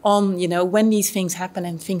on, you know, when these things happen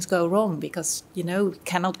and things go wrong, because, you know, we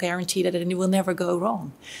cannot guarantee that it will never go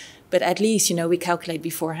wrong. But at least, you know, we calculate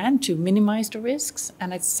beforehand to minimize the risks.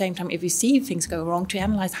 And at the same time, if we see things go wrong, to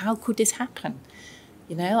analyze how could this happen,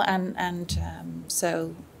 you know,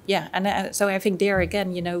 so, yeah. And so I think there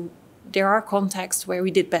again, you know, there are contexts where we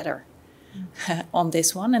did better on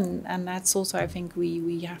this one. And that's also, I think,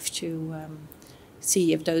 we have to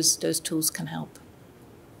see if those tools can help.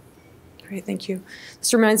 Great, thank you.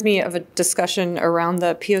 This reminds me of a discussion around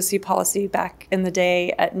the POC policy back in the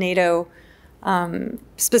day at NATO,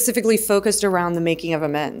 specifically focused around the making of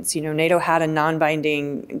amends. You know, NATO had a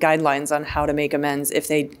non-binding guidelines on how to make amends if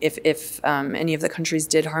any of the countries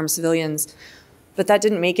did harm civilians. But that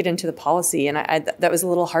didn't make it into the policy, and that was a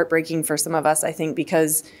little heartbreaking for some of us, I think,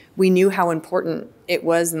 because we knew how important it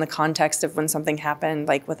was in the context of when something happened,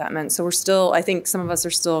 like what that meant. So we're still, I think some of us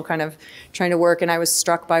are still kind of trying to work, and I was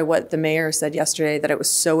struck by what the mayor said yesterday, that it was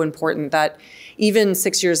so important that even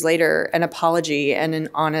 6 years later, an apology and an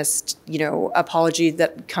honest, apology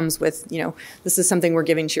that comes with, this is something we're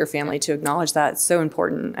giving to your family, to acknowledge that. It's so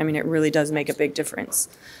important. I mean, it really does make a big difference.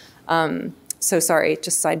 So sorry,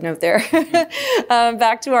 just side note there.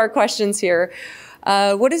 Back to our questions here.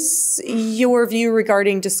 What is your view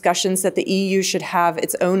regarding discussions that the EU should have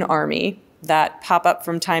its own army that pop up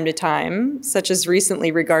from time to time, such as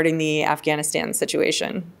recently regarding the Afghanistan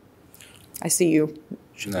situation? I see you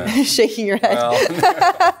shaking your head. Well,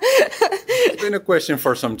 it's been a question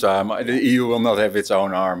for some time. The EU will not have its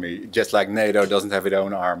own army, just like NATO doesn't have its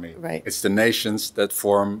own army. Right. It's the nations that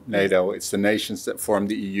form NATO. It's the nations that form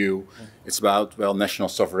the EU. It's about, well, national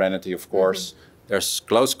sovereignty, of course. There's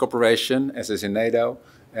close cooperation, as is in NATO,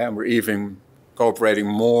 and we're even cooperating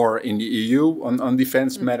more in the EU on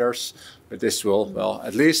defense matters. But this will, well,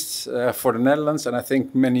 at least for the Netherlands, and I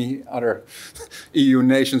think many other EU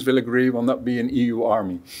nations will agree, will not be an EU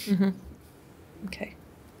army. Okay,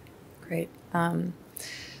 great.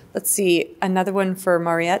 Let's see, another one for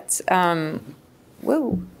Marriët.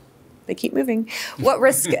 Whoa, they keep moving. What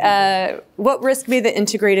risk may the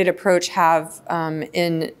integrated approach have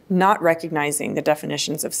in not recognizing the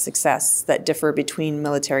definitions of success that differ between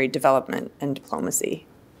military development and diplomacy?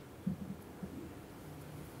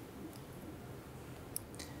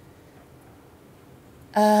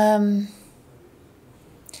 I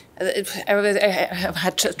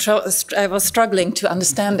was struggling to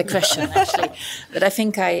understand the question, actually, but I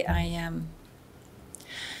think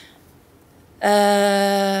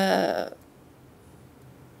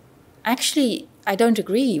actually, I don't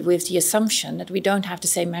agree with the assumption that we don't have the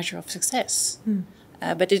same measure of success.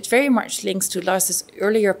 But it very much links to Lars's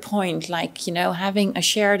earlier point, like, having a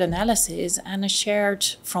shared analysis and a shared,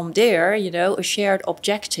 from there, a shared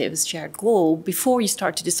objectives, shared goal, before you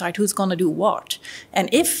start to decide who's going to do what. And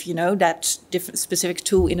if, that different specific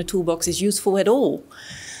tool in a toolbox is useful at all.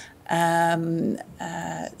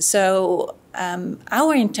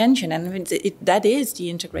 Our intention, and that is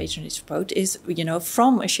the integrationist approach, is,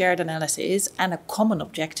 from a shared analysis and a common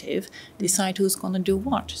objective, decide who's going to do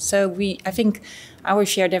what. So I think our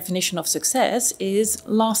shared definition of success is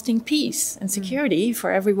lasting peace and security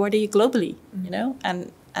for everybody globally,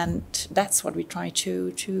 and that's what we try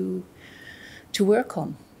to work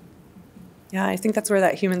on. Yeah, I think that's where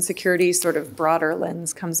that human security sort of broader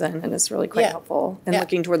lens comes in, and it's really quite helpful in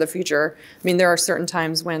looking toward the future. I mean, there are certain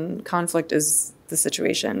times when conflict is the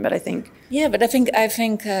situation, but I think... Yeah, but I think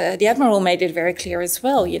the Admiral made it very clear as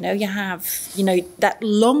well. You have, that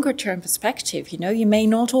longer term perspective. You may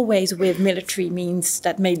not always with military means,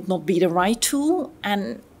 that may not be the right tool,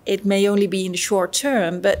 and it may only be in the short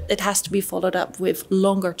term, but it has to be followed up with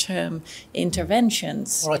longer term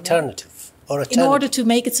interventions. Or alternative. In order to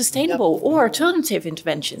make it sustainable, or alternative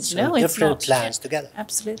interventions, so different plans together.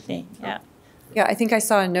 Absolutely, yeah. Yeah, I think I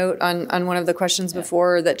saw a note on one of the questions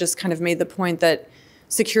before that just kind of made the point that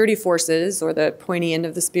security forces, or the pointy end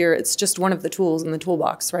of the spear, it's just one of the tools in the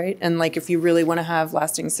toolbox, right? And like, if you really want to have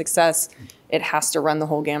lasting success, it has to run the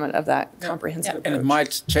whole gamut of that comprehensive approach. And it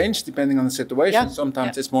might change depending on the situation. Yeah.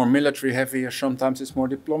 Sometimes it's more military heavy, or sometimes it's more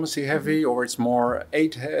diplomacy heavy, or it's more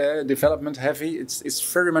aid development heavy. It's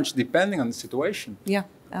very much depending on the situation. Yeah,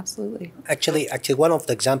 absolutely. Actually, one of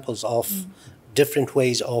the examples of different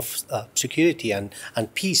ways of security and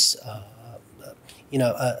peace.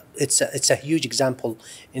 It's a huge example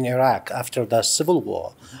in Iraq after the civil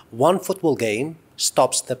war. One football game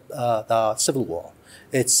stops the civil war.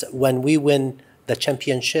 It's when we win the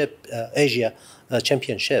championship, Asia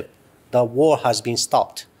championship, the war has been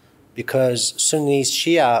stopped, because Sunnis,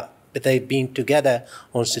 Shia, they've been together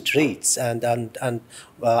on streets and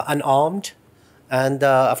unarmed, and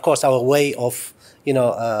of course our way of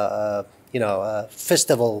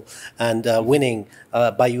festival and winning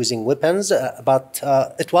by using weapons, but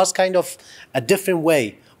it was kind of a different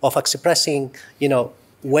way of expressing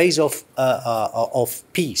ways of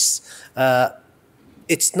peace.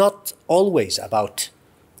 It's not always about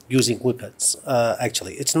using weapons,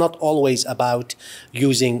 actually. It's not always about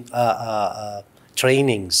using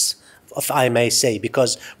trainings, if I may say,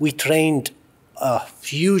 because we trained a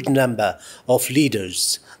huge number of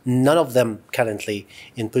leaders, none of them currently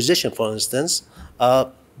in position, for instance,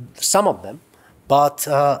 some of them, but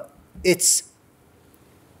it's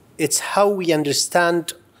how we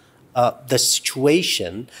understand the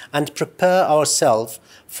situation and prepare ourselves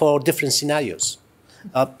for different scenarios.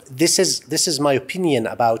 This is my opinion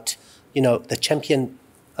about the champion,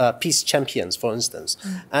 peace champions, for instance.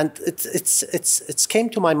 And it's came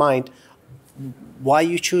to my mind why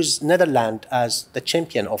you choose Netherlands as the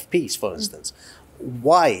champion of peace, for instance.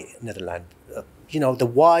 Why Netherlands? The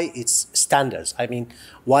why it's standards. I mean,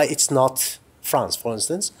 why it's not France, for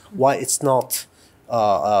instance? Why it's not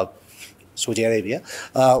Saudi Arabia?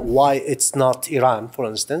 Why it's not Iran, for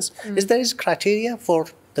instance? Is there criteria for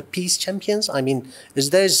the peace champions? I mean, is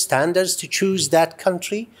there standards to choose that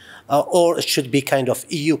country? Or it should be kind of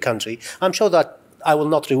EU country? I'm sure that I will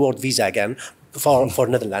not reward visa again for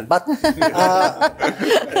Netherlands, but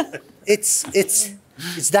it's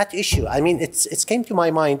that issue. I mean, it's came to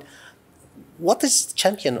my mind. What is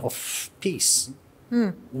champion of peace?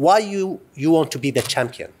 Why you want to be the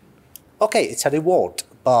champion? Okay, it's a reward,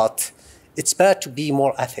 but it's better to be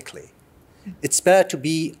more ethically. It's better to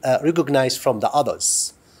be recognized from the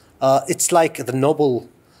others. It's like the Nobel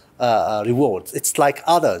reward. It's like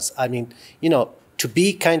others. I mean, to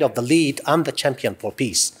be kind of the lead and the champion for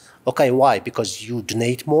peace. Okay, why? Because you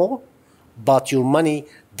donate more, but your money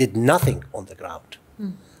did nothing on the ground.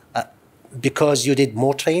 Because you did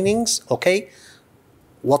more trainings, okay?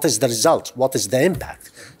 What is the result? What is the impact?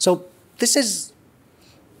 So this is,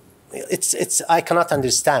 I cannot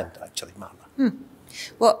understand, actually, Marla.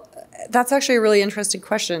 Well, that's actually a really interesting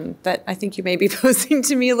question that I think you may be posing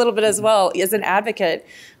to me a little bit as well. As an advocate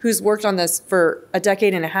who's worked on this for a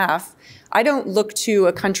decade and a half, I don't look to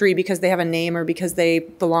a country because they have a name or because they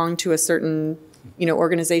belong to a certain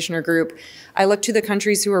organization or group. I look to the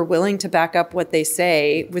countries who are willing to back up what they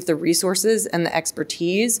say with the resources and the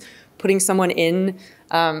expertise. Putting someone in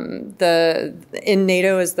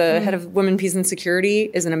NATO as the head of Women, Peace and Security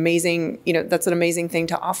is an amazing, that's an amazing thing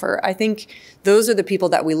to offer. I think those are the people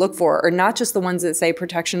that we look for, or not just the ones that say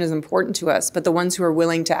protection is important to us, but the ones who are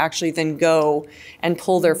willing to actually then go and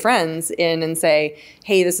pull their friends in and say,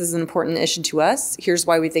 hey, this is an important issue to us. Here's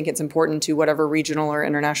why we think it's important to whatever regional or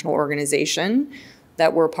international organization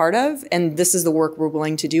that we're part of. And this is the work we're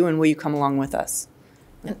willing to do. And will you come along with us?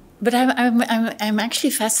 But I'm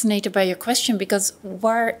actually fascinated by your question, because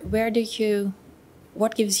what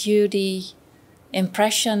gives you the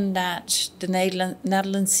impression that the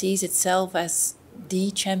Netherlands sees itself as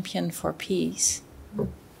the champion for peace?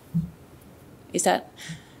 Is that?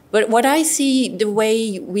 But what I see, the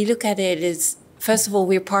way we look at it is, first of all,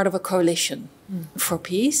 we're part of a coalition for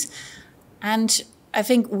peace, and I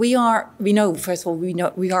think we are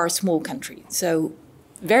a small country, so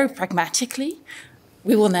very pragmatically,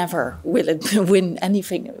 we will never win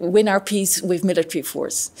our peace with military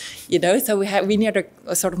force, So we need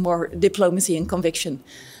a sort of more diplomacy and conviction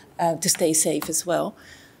to stay safe as well.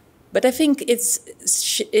 But I think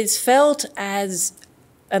it's felt as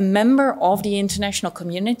a member of the international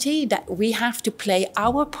community that we have to play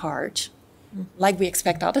our part, like we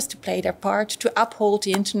expect others to play their part, to uphold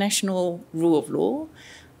the international rule of law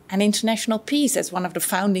and international peace, as one of the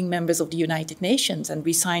founding members of the United Nations. And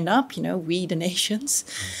we signed up, we the nations,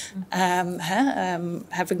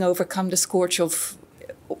 having overcome the scourge of,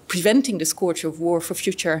 preventing the scourge of war for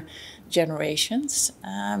future generations.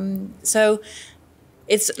 So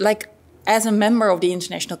it's like, as a member of the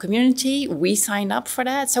international community, we signed up for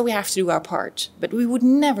that, so we have to do our part. But we would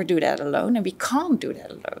never do that alone, and we can't do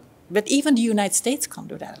that alone. But even the United States can't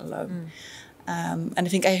do that alone. And I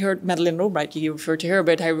think I heard Madeleine Albright, you referred to her,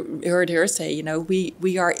 but I heard her say,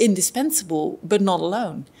 we are indispensable, but not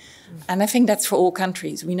alone. And I think that's for all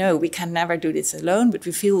countries. We know we can never do this alone, but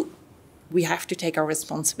we feel we have to take our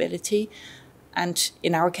responsibility. And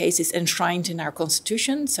in our case, it's enshrined in our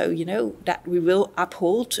constitution. So, that we will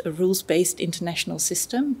uphold a rules-based international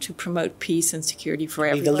system to promote peace and security for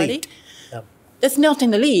everybody. Yeah. That's not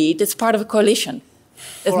in the lead, it's part of a coalition.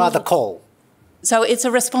 Or other call. So it's a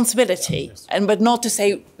responsibility, but not to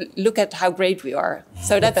say, look at how great we are.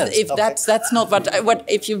 So that's not what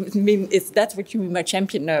if you mean, if that's what you mean by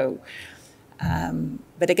champion, no.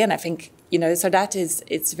 But again, I think, so that is,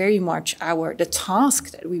 it's very much the task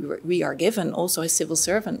that we are given also as civil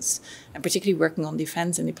servants, and particularly working on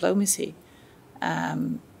defense and diplomacy.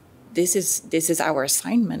 This is our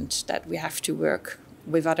assignment, that we have to work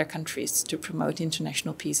with other countries to promote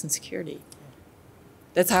international peace and security.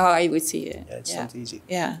 That's how I would see it. Yeah, it's not easy.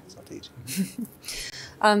 Yeah. It's not easy.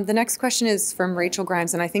 The next question is from Rachel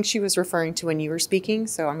Grimes, and I think she was referring to when you were speaking,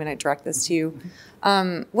 so I'm going to direct this to you.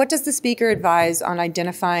 What does the speaker advise on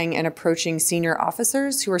identifying and approaching senior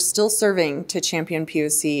officers who are still serving to champion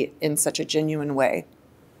POC in such a genuine way?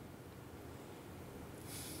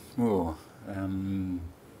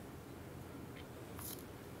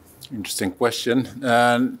 Interesting question.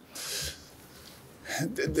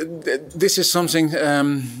 This is something,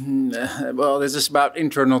 well, this is about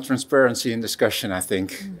internal transparency and discussion, I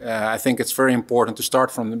think. I think it's very important to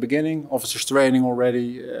start from the beginning, officers training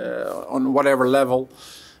already on whatever level.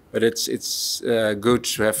 But it's good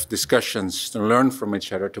to have discussions, to learn from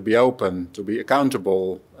each other, to be open, to be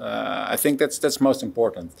accountable. I think that's most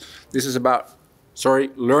important. This is about,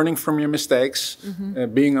 learning from your mistakes,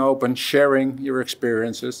 being open, sharing your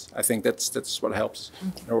experiences. I think that's what helps,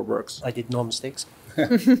 how it works. I did no mistakes.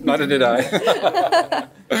 Neither did I.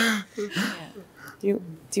 Do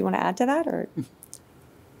you want to add to that, or?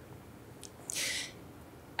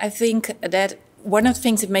 I think that one of the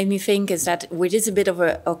things that made me think is that, which is a bit of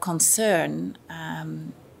a concern,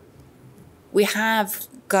 we have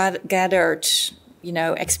gathered,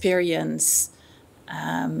 experience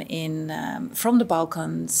from the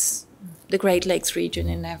Balkans, the Great Lakes region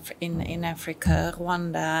in Africa,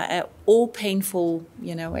 Rwanda, all painful,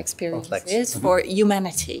 experiences for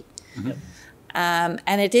humanity.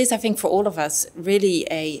 And it is, I think, for all of us, really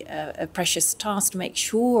a precious task to make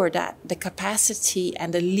sure that the capacity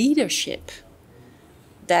and the leadership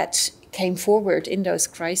that came forward in those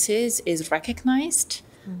crises is recognized,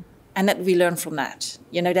 and that we learn from that,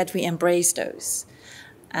 that we embrace those.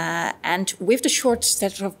 And with the short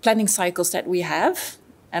set of planning cycles that we have,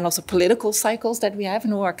 and also political cycles that we have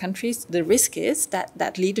in all our countries, the risk is that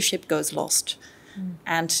that leadership goes lost.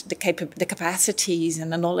 And the capacities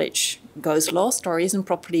and the knowledge goes lost or isn't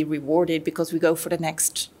properly rewarded because we go for the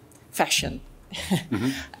next fashion.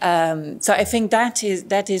 So I think that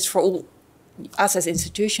is for all us as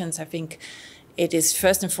institutions. I think it is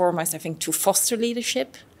first and foremost, I think, to foster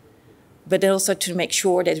leadership, but also to make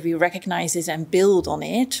sure that we recognize this and build on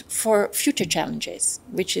it for future challenges,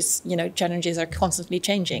 which is, challenges are constantly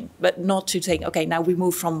changing, but not to say, okay, now we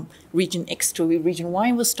move from region X to region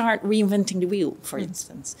Y, we'll start reinventing the wheel, for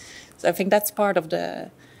instance. So I think that's part of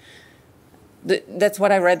that's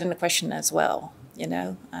what I read in the question as well,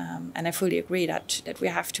 and I fully agree that we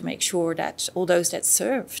have to make sure that all those that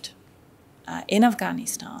served in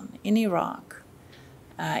Afghanistan, in Iraq,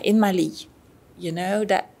 in Mali,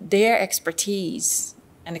 that their expertise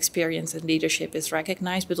and experience and leadership is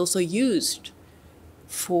recognized, but also used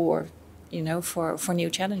for new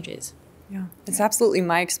challenges. Yeah, it's absolutely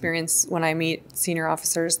my experience when I meet senior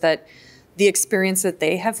officers that the experience that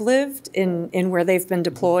they have lived in where they've been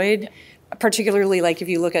deployed, particularly like if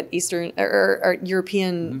you look at Eastern or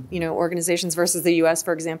European, organizations versus the U.S.,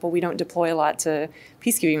 for example, we don't deploy a lot to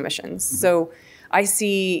peacekeeping missions. So I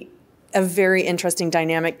see a very interesting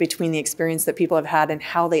dynamic between the experience that people have had and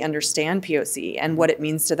how they understand POC and what it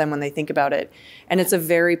means to them when they think about it. And it's a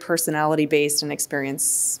very personality-based and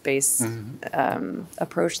experience-based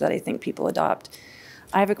approach that I think people adopt.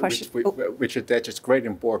 I have a question. Which attaches great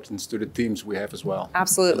importance to the teams we have as well.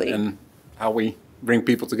 Absolutely. And how we bring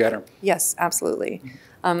people together. Yes, absolutely.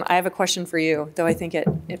 I have a question for you, though I think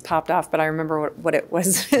it popped off, but I remember what it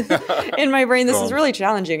was in my brain. This is really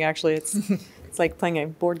challenging, actually. It's like playing a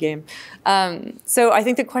board game. So I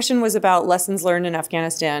think the question was about lessons learned in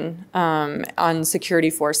Afghanistan on security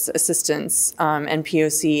force assistance and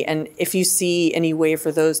POC, and if you see any way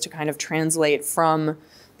for those to kind of translate from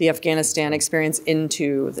the Afghanistan experience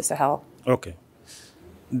into the Sahel. Okay.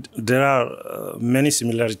 There are many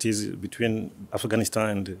similarities between Afghanistan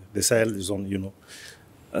and the Sahel zone,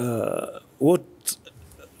 What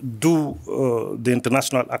do the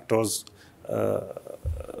international actors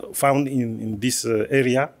found in this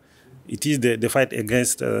area? It is the fight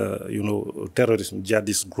against, terrorism,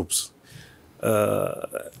 jihadist groups.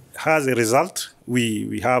 As a result,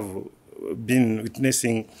 we have been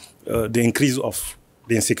witnessing the increase of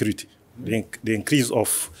the insecurity, the increase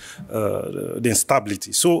of the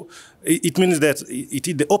instability. So it means that it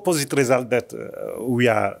is the opposite result that we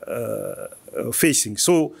are facing.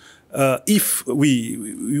 So if we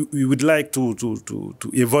would like to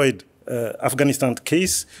avoid Afghanistan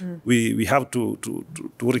case, we have to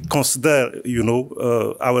reconsider,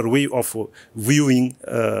 our way of viewing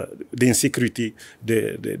the insecurity,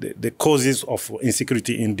 the causes of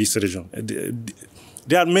insecurity in this region.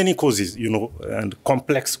 There are many causes, and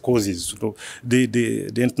complex causes. The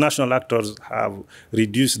international actors have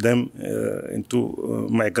reduced them into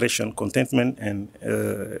migration, contentment, and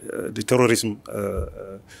the terrorism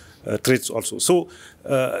threats also. So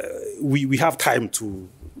we have time to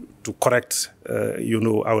correct,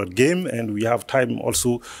 our game, and we have time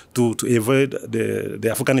also to avoid the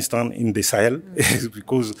Afghanistan in the Sahel,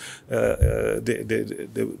 because the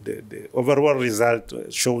overall result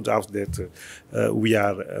showed us that we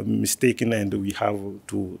are mistaken, and we have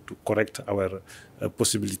to correct our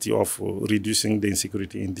possibility of reducing the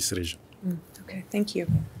insecurity in this region. Okay, thank you.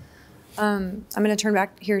 I'm going to turn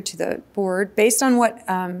back here to the board. Based on what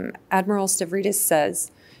Admiral Stavridis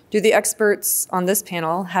says, do the experts on this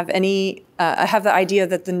panel have have the idea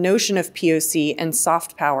that the notion of POC and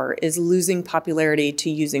soft power is losing popularity to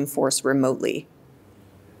using force remotely?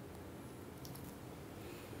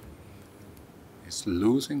 Is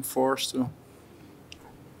losing force to?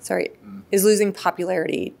 Sorry, is losing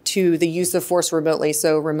popularity to the use of force remotely,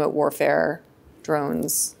 so remote warfare,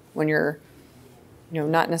 drones, when you're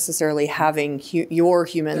not necessarily having your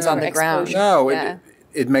humans on the ground. No,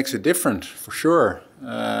 it makes it different, for sure.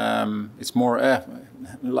 It's more,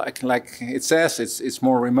 like it says, it's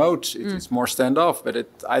more remote, it's more standoff, but it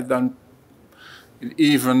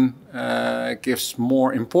even gives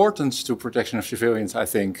more importance to protection of civilians, I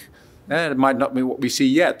think. It might not be what we see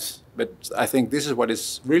yet, but I think this is what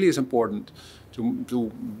really is important,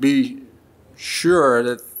 to be sure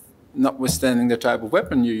that notwithstanding the type of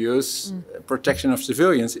weapon you use, protection of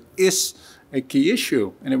civilians is a key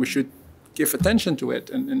issue, and we should give attention to it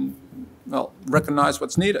and well, recognize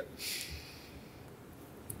what's needed.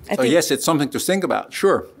 So yes, it's something to think about,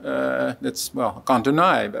 sure. That's, well, I can't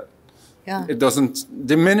deny, but it doesn't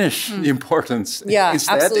diminish the importance. Yeah,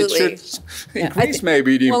 instead, absolutely. it should increase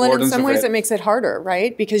maybe the importance of it. Well, in some ways it makes it harder,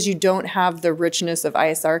 right? Because you don't have the richness of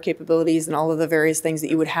ISR capabilities and all of the various things that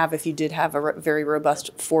you would have if you did have a very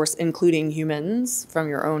robust force, including humans from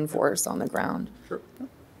your own force on the ground. Sure.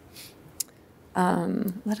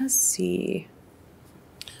 Let us see.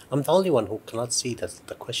 I'm the only one who cannot see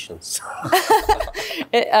the questions.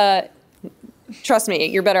 Trust me,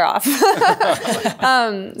 you're better off.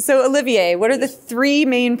 So Olivier, what are the 3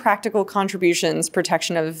 main practical contributions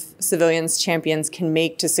protection of civilians champions can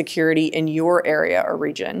make to security in your area or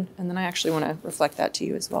region? And then I actually want to reflect that to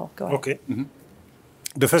you as well. Go ahead. Okay.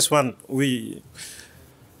 The first one,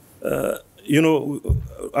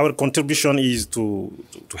 our contribution is to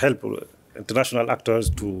help international actors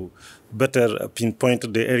to better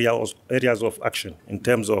pinpoint the areas of action in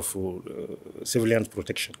terms of civilian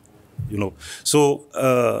protection. So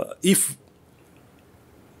if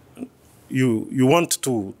you want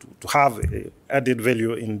to have added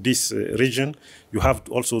value in this region, you have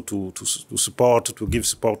also to give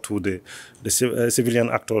support to the civilian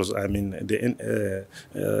actors. I mean, the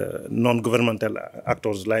non-governmental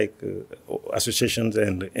actors like associations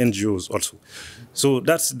and NGOs also. So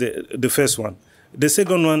that's the first one. The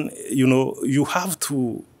second one, you have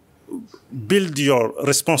to build your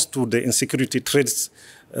response to the insecurity threats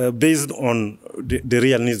based on the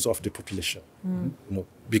real needs of the population.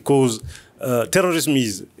 Because terrorism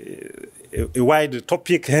is a wide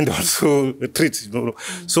topic and also a threat.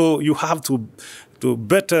 So you have to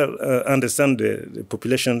better understand the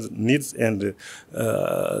population's needs and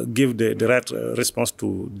give the right response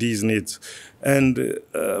to these needs. And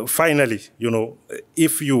finally,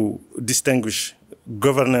 if you distinguish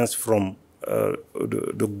governance from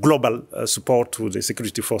the global support to the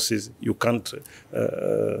security forces, you can't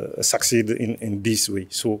succeed in this way.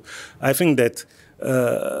 So I think that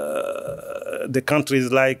the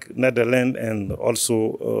countries like Netherlands and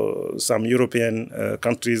also some European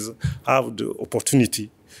countries have the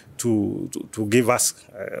opportunity to give us,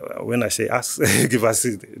 when I say us, give us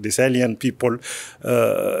the Sahelian people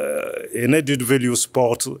an added value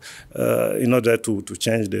support in order to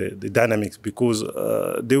change the dynamics, because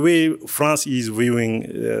the way France is viewing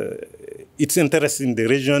its interest in the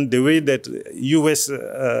region, the way that U.S.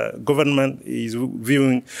 government is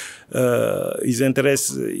viewing its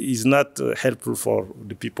interest is not helpful for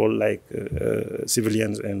the people like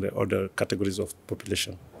civilians and other categories of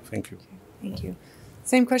population. Thank you. Thank you.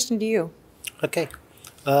 Same question to you. Okay.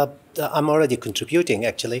 I'm already contributing,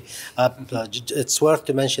 actually. It's worth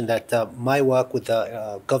to mention that my work with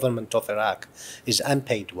the government of Iraq is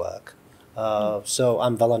unpaid work. So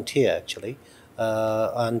I'm volunteer, actually.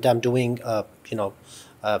 And I'm doing,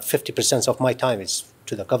 50% of my time is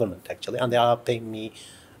to the government, actually. And they are paying me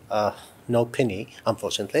no penny,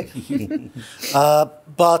 unfortunately.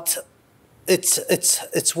 But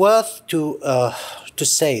it's worth to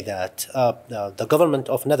say that the government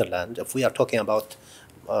of Netherlands, if we are talking about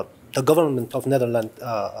the government of Netherlands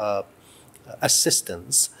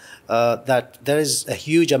assistance, that there is a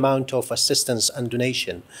huge amount of assistance and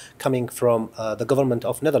donation coming from the government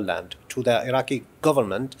of Netherlands to the Iraqi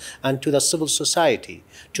government and to the civil society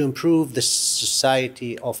to improve the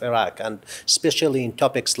society of Iraq, and especially in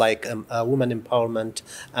topics like women empowerment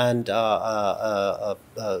and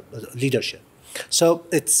leadership. So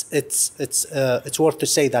it's worth to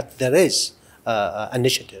say that there is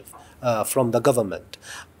initiative from the government,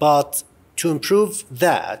 but to improve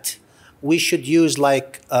that, we should use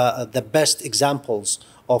the best examples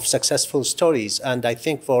of successful stories. And I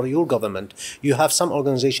think for your government, you have some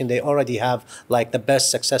organization, they already have like the best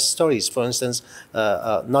success stories. For instance,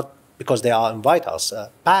 not because they are invite us,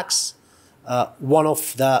 PAX, one of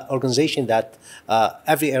the organization that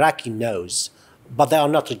every Iraqi knows, but they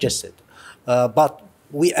are not registered. But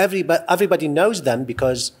everybody knows them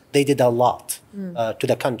because they did a lot to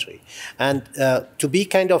the country. And to be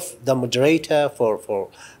kind of the moderator for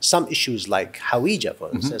some issues like Hawija, for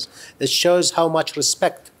instance, it shows how much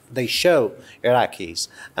respect they show Iraqis.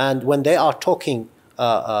 And when they are talking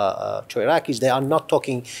to Iraqis, they are not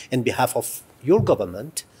talking in behalf of your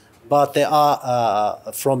government, but they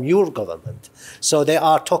are from your government. So they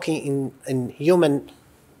are talking in human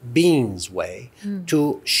beings way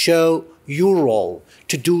to show your role,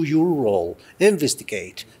 to do your role,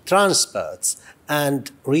 investigate, transport,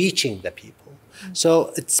 and reaching the people.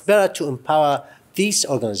 So it's better to empower these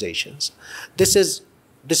organizations. This is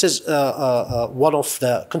one of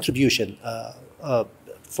the contribution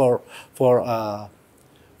for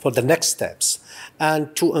the next steps,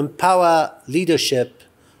 and to empower leadership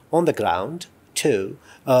on the ground too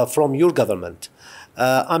from your government.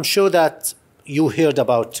 I'm sure that you heard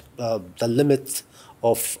about the limit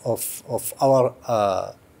of our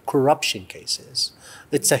corruption cases.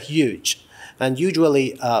 It's a huge, and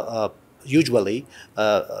usually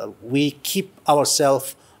we keep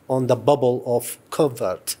ourselves on the bubble of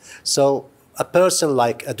comfort. So a person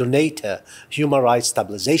like a donator, human rights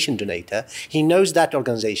stabilization donator, he knows that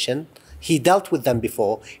organization, he dealt with them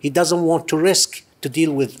before, he doesn't want to risk to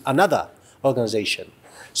deal with another organization.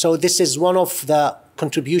 So this is one of the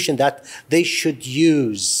contribution that they should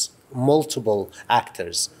use multiple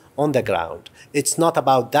actors on the ground. It's not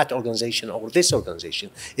about that organization or this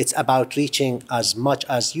organization. It's about reaching as much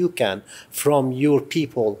as you can from your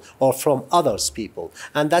people or from others' people.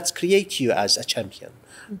 And that's create you as a champion.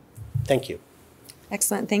 Thank you.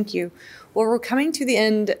 Excellent, thank you. Well, we're coming to the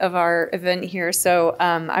end of our event here. So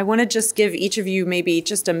I want to just give each of you maybe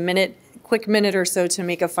just a minute, quick minute or so to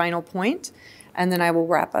make a final point, and then I will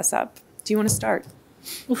wrap us up. Do you want to start?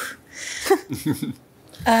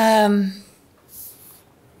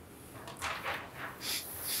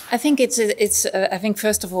 I think I think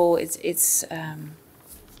first of all,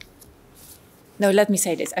 no, let me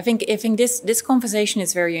say this. I think this conversation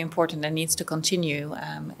is very important and needs to continue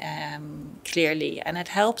clearly, and it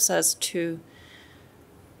helps us to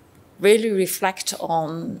really reflect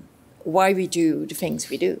on why we do the things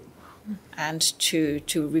we do, and to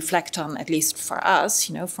reflect on, at least for us,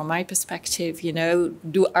 from my perspective,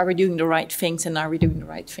 are we doing the right things, and are we doing the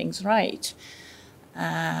right things right?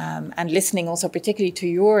 And listening also particularly to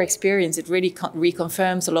your experience, it really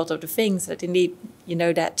reconfirms a lot of the things that indeed,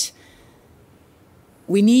 that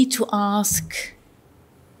we need to ask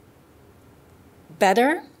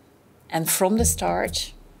better and from the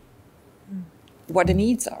start what the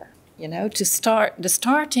needs are. To start, the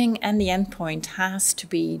starting and the end point has to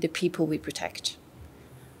be the people we protect.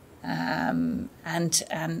 And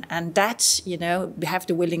that, we have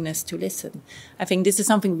the willingness to listen. I think this is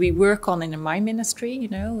something we work on in my ministry,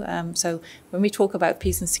 So when we talk about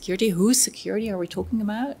peace and security, whose security are we talking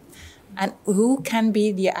about? And who can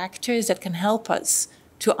be the actors that can help us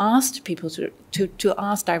to ask the people, to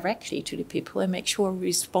ask directly to the people and make sure we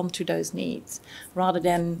respond to those needs, rather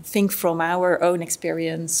than think from our own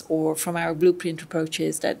experience or from our blueprint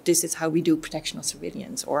approaches that this is how we do protection of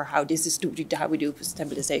civilians, or how this is how we do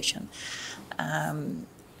stabilization.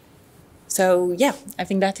 So yeah, I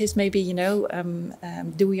think that is maybe,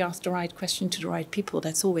 do we ask the right question to the right people?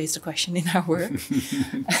 That's always the question in our work.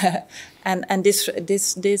 And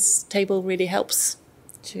this table really helps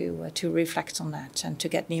to reflect on that and to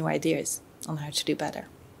get new ideas on how to do better.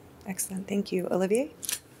 Excellent, thank you. Olivier?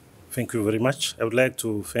 Thank you very much. I would like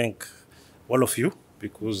to thank all of you,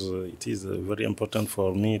 because it is very important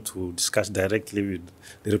for me to discuss directly with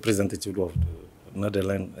the representative of the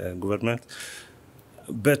Netherlands government.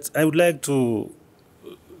 But I would like to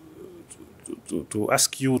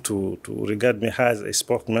ask you to regard me as a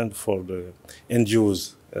spokesman for the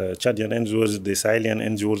NGOs, Chadian NGOs, the Sahelian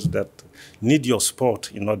NGOs that need your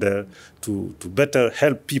support in order to better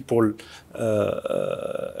help people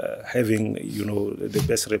having, the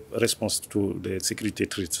best response to the security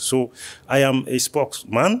threats. So I am a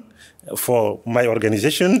spokesman for my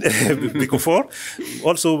organization, BUCOFORE.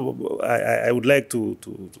 Also, I would like to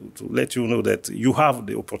let you know that you have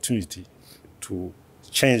the opportunity to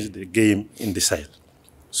change the game in the Sahel.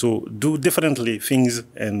 So do differently things,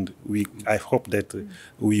 and I hope that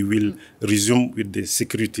we will resume with the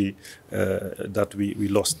security that we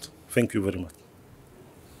lost. Thank you very much.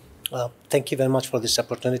 Thank you very much for this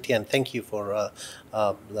opportunity, and thank you for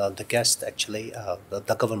the guest, actually,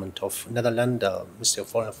 the government of Netherlands, Ministry of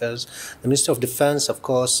Foreign Affairs. The Ministry of Defense, of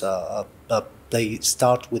course, they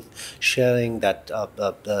start with sharing that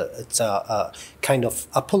it's a kind of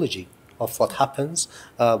apology of what happens,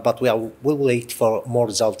 but we'll wait for more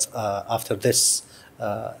results after this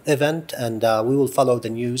event, and we will follow the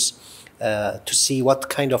news to see what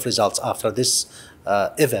kind of results after this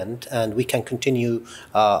event, and we can continue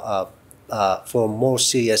for more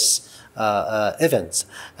serious events.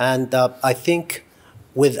 And I think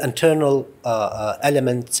with internal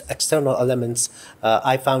elements, external elements,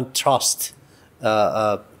 I found trust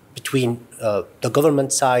between the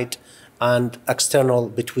government side and external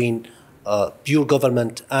between your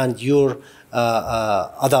government and your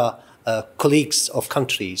other colleagues of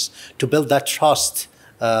countries to build that trust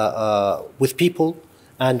with people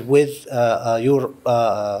and with your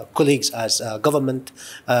colleagues as government.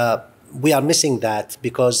 We are missing that,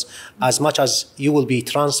 because as much as you will be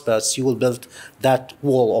transparency, you will build that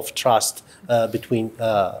wall of trust between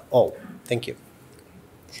all. Thank you.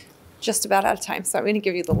 Just about out of time, so I'm going to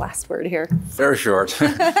give you the last word here. Very short.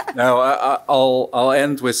 Now, I'll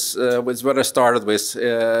end with what I started with.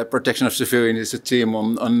 Protection of civilians is a team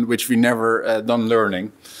on which we never done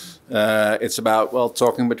learning. It's about, well,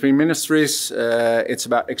 talking between ministries. It's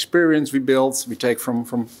about experience we build, we take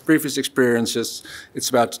from previous experiences. It's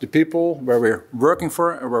about the people where we're working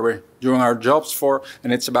for and where we're doing our jobs for.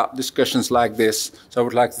 And it's about discussions like this. So I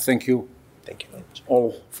would like to thank you. Thank you very much.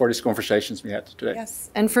 All for these conversations we had today. Yes,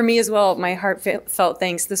 and for me as well, my heartfelt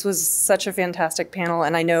thanks. This was such a fantastic panel,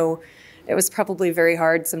 and I know it was probably very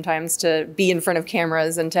hard sometimes to be in front of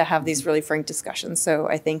cameras and to have these really frank discussions. So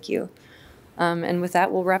I thank you. And with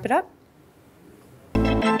that, we'll wrap it up.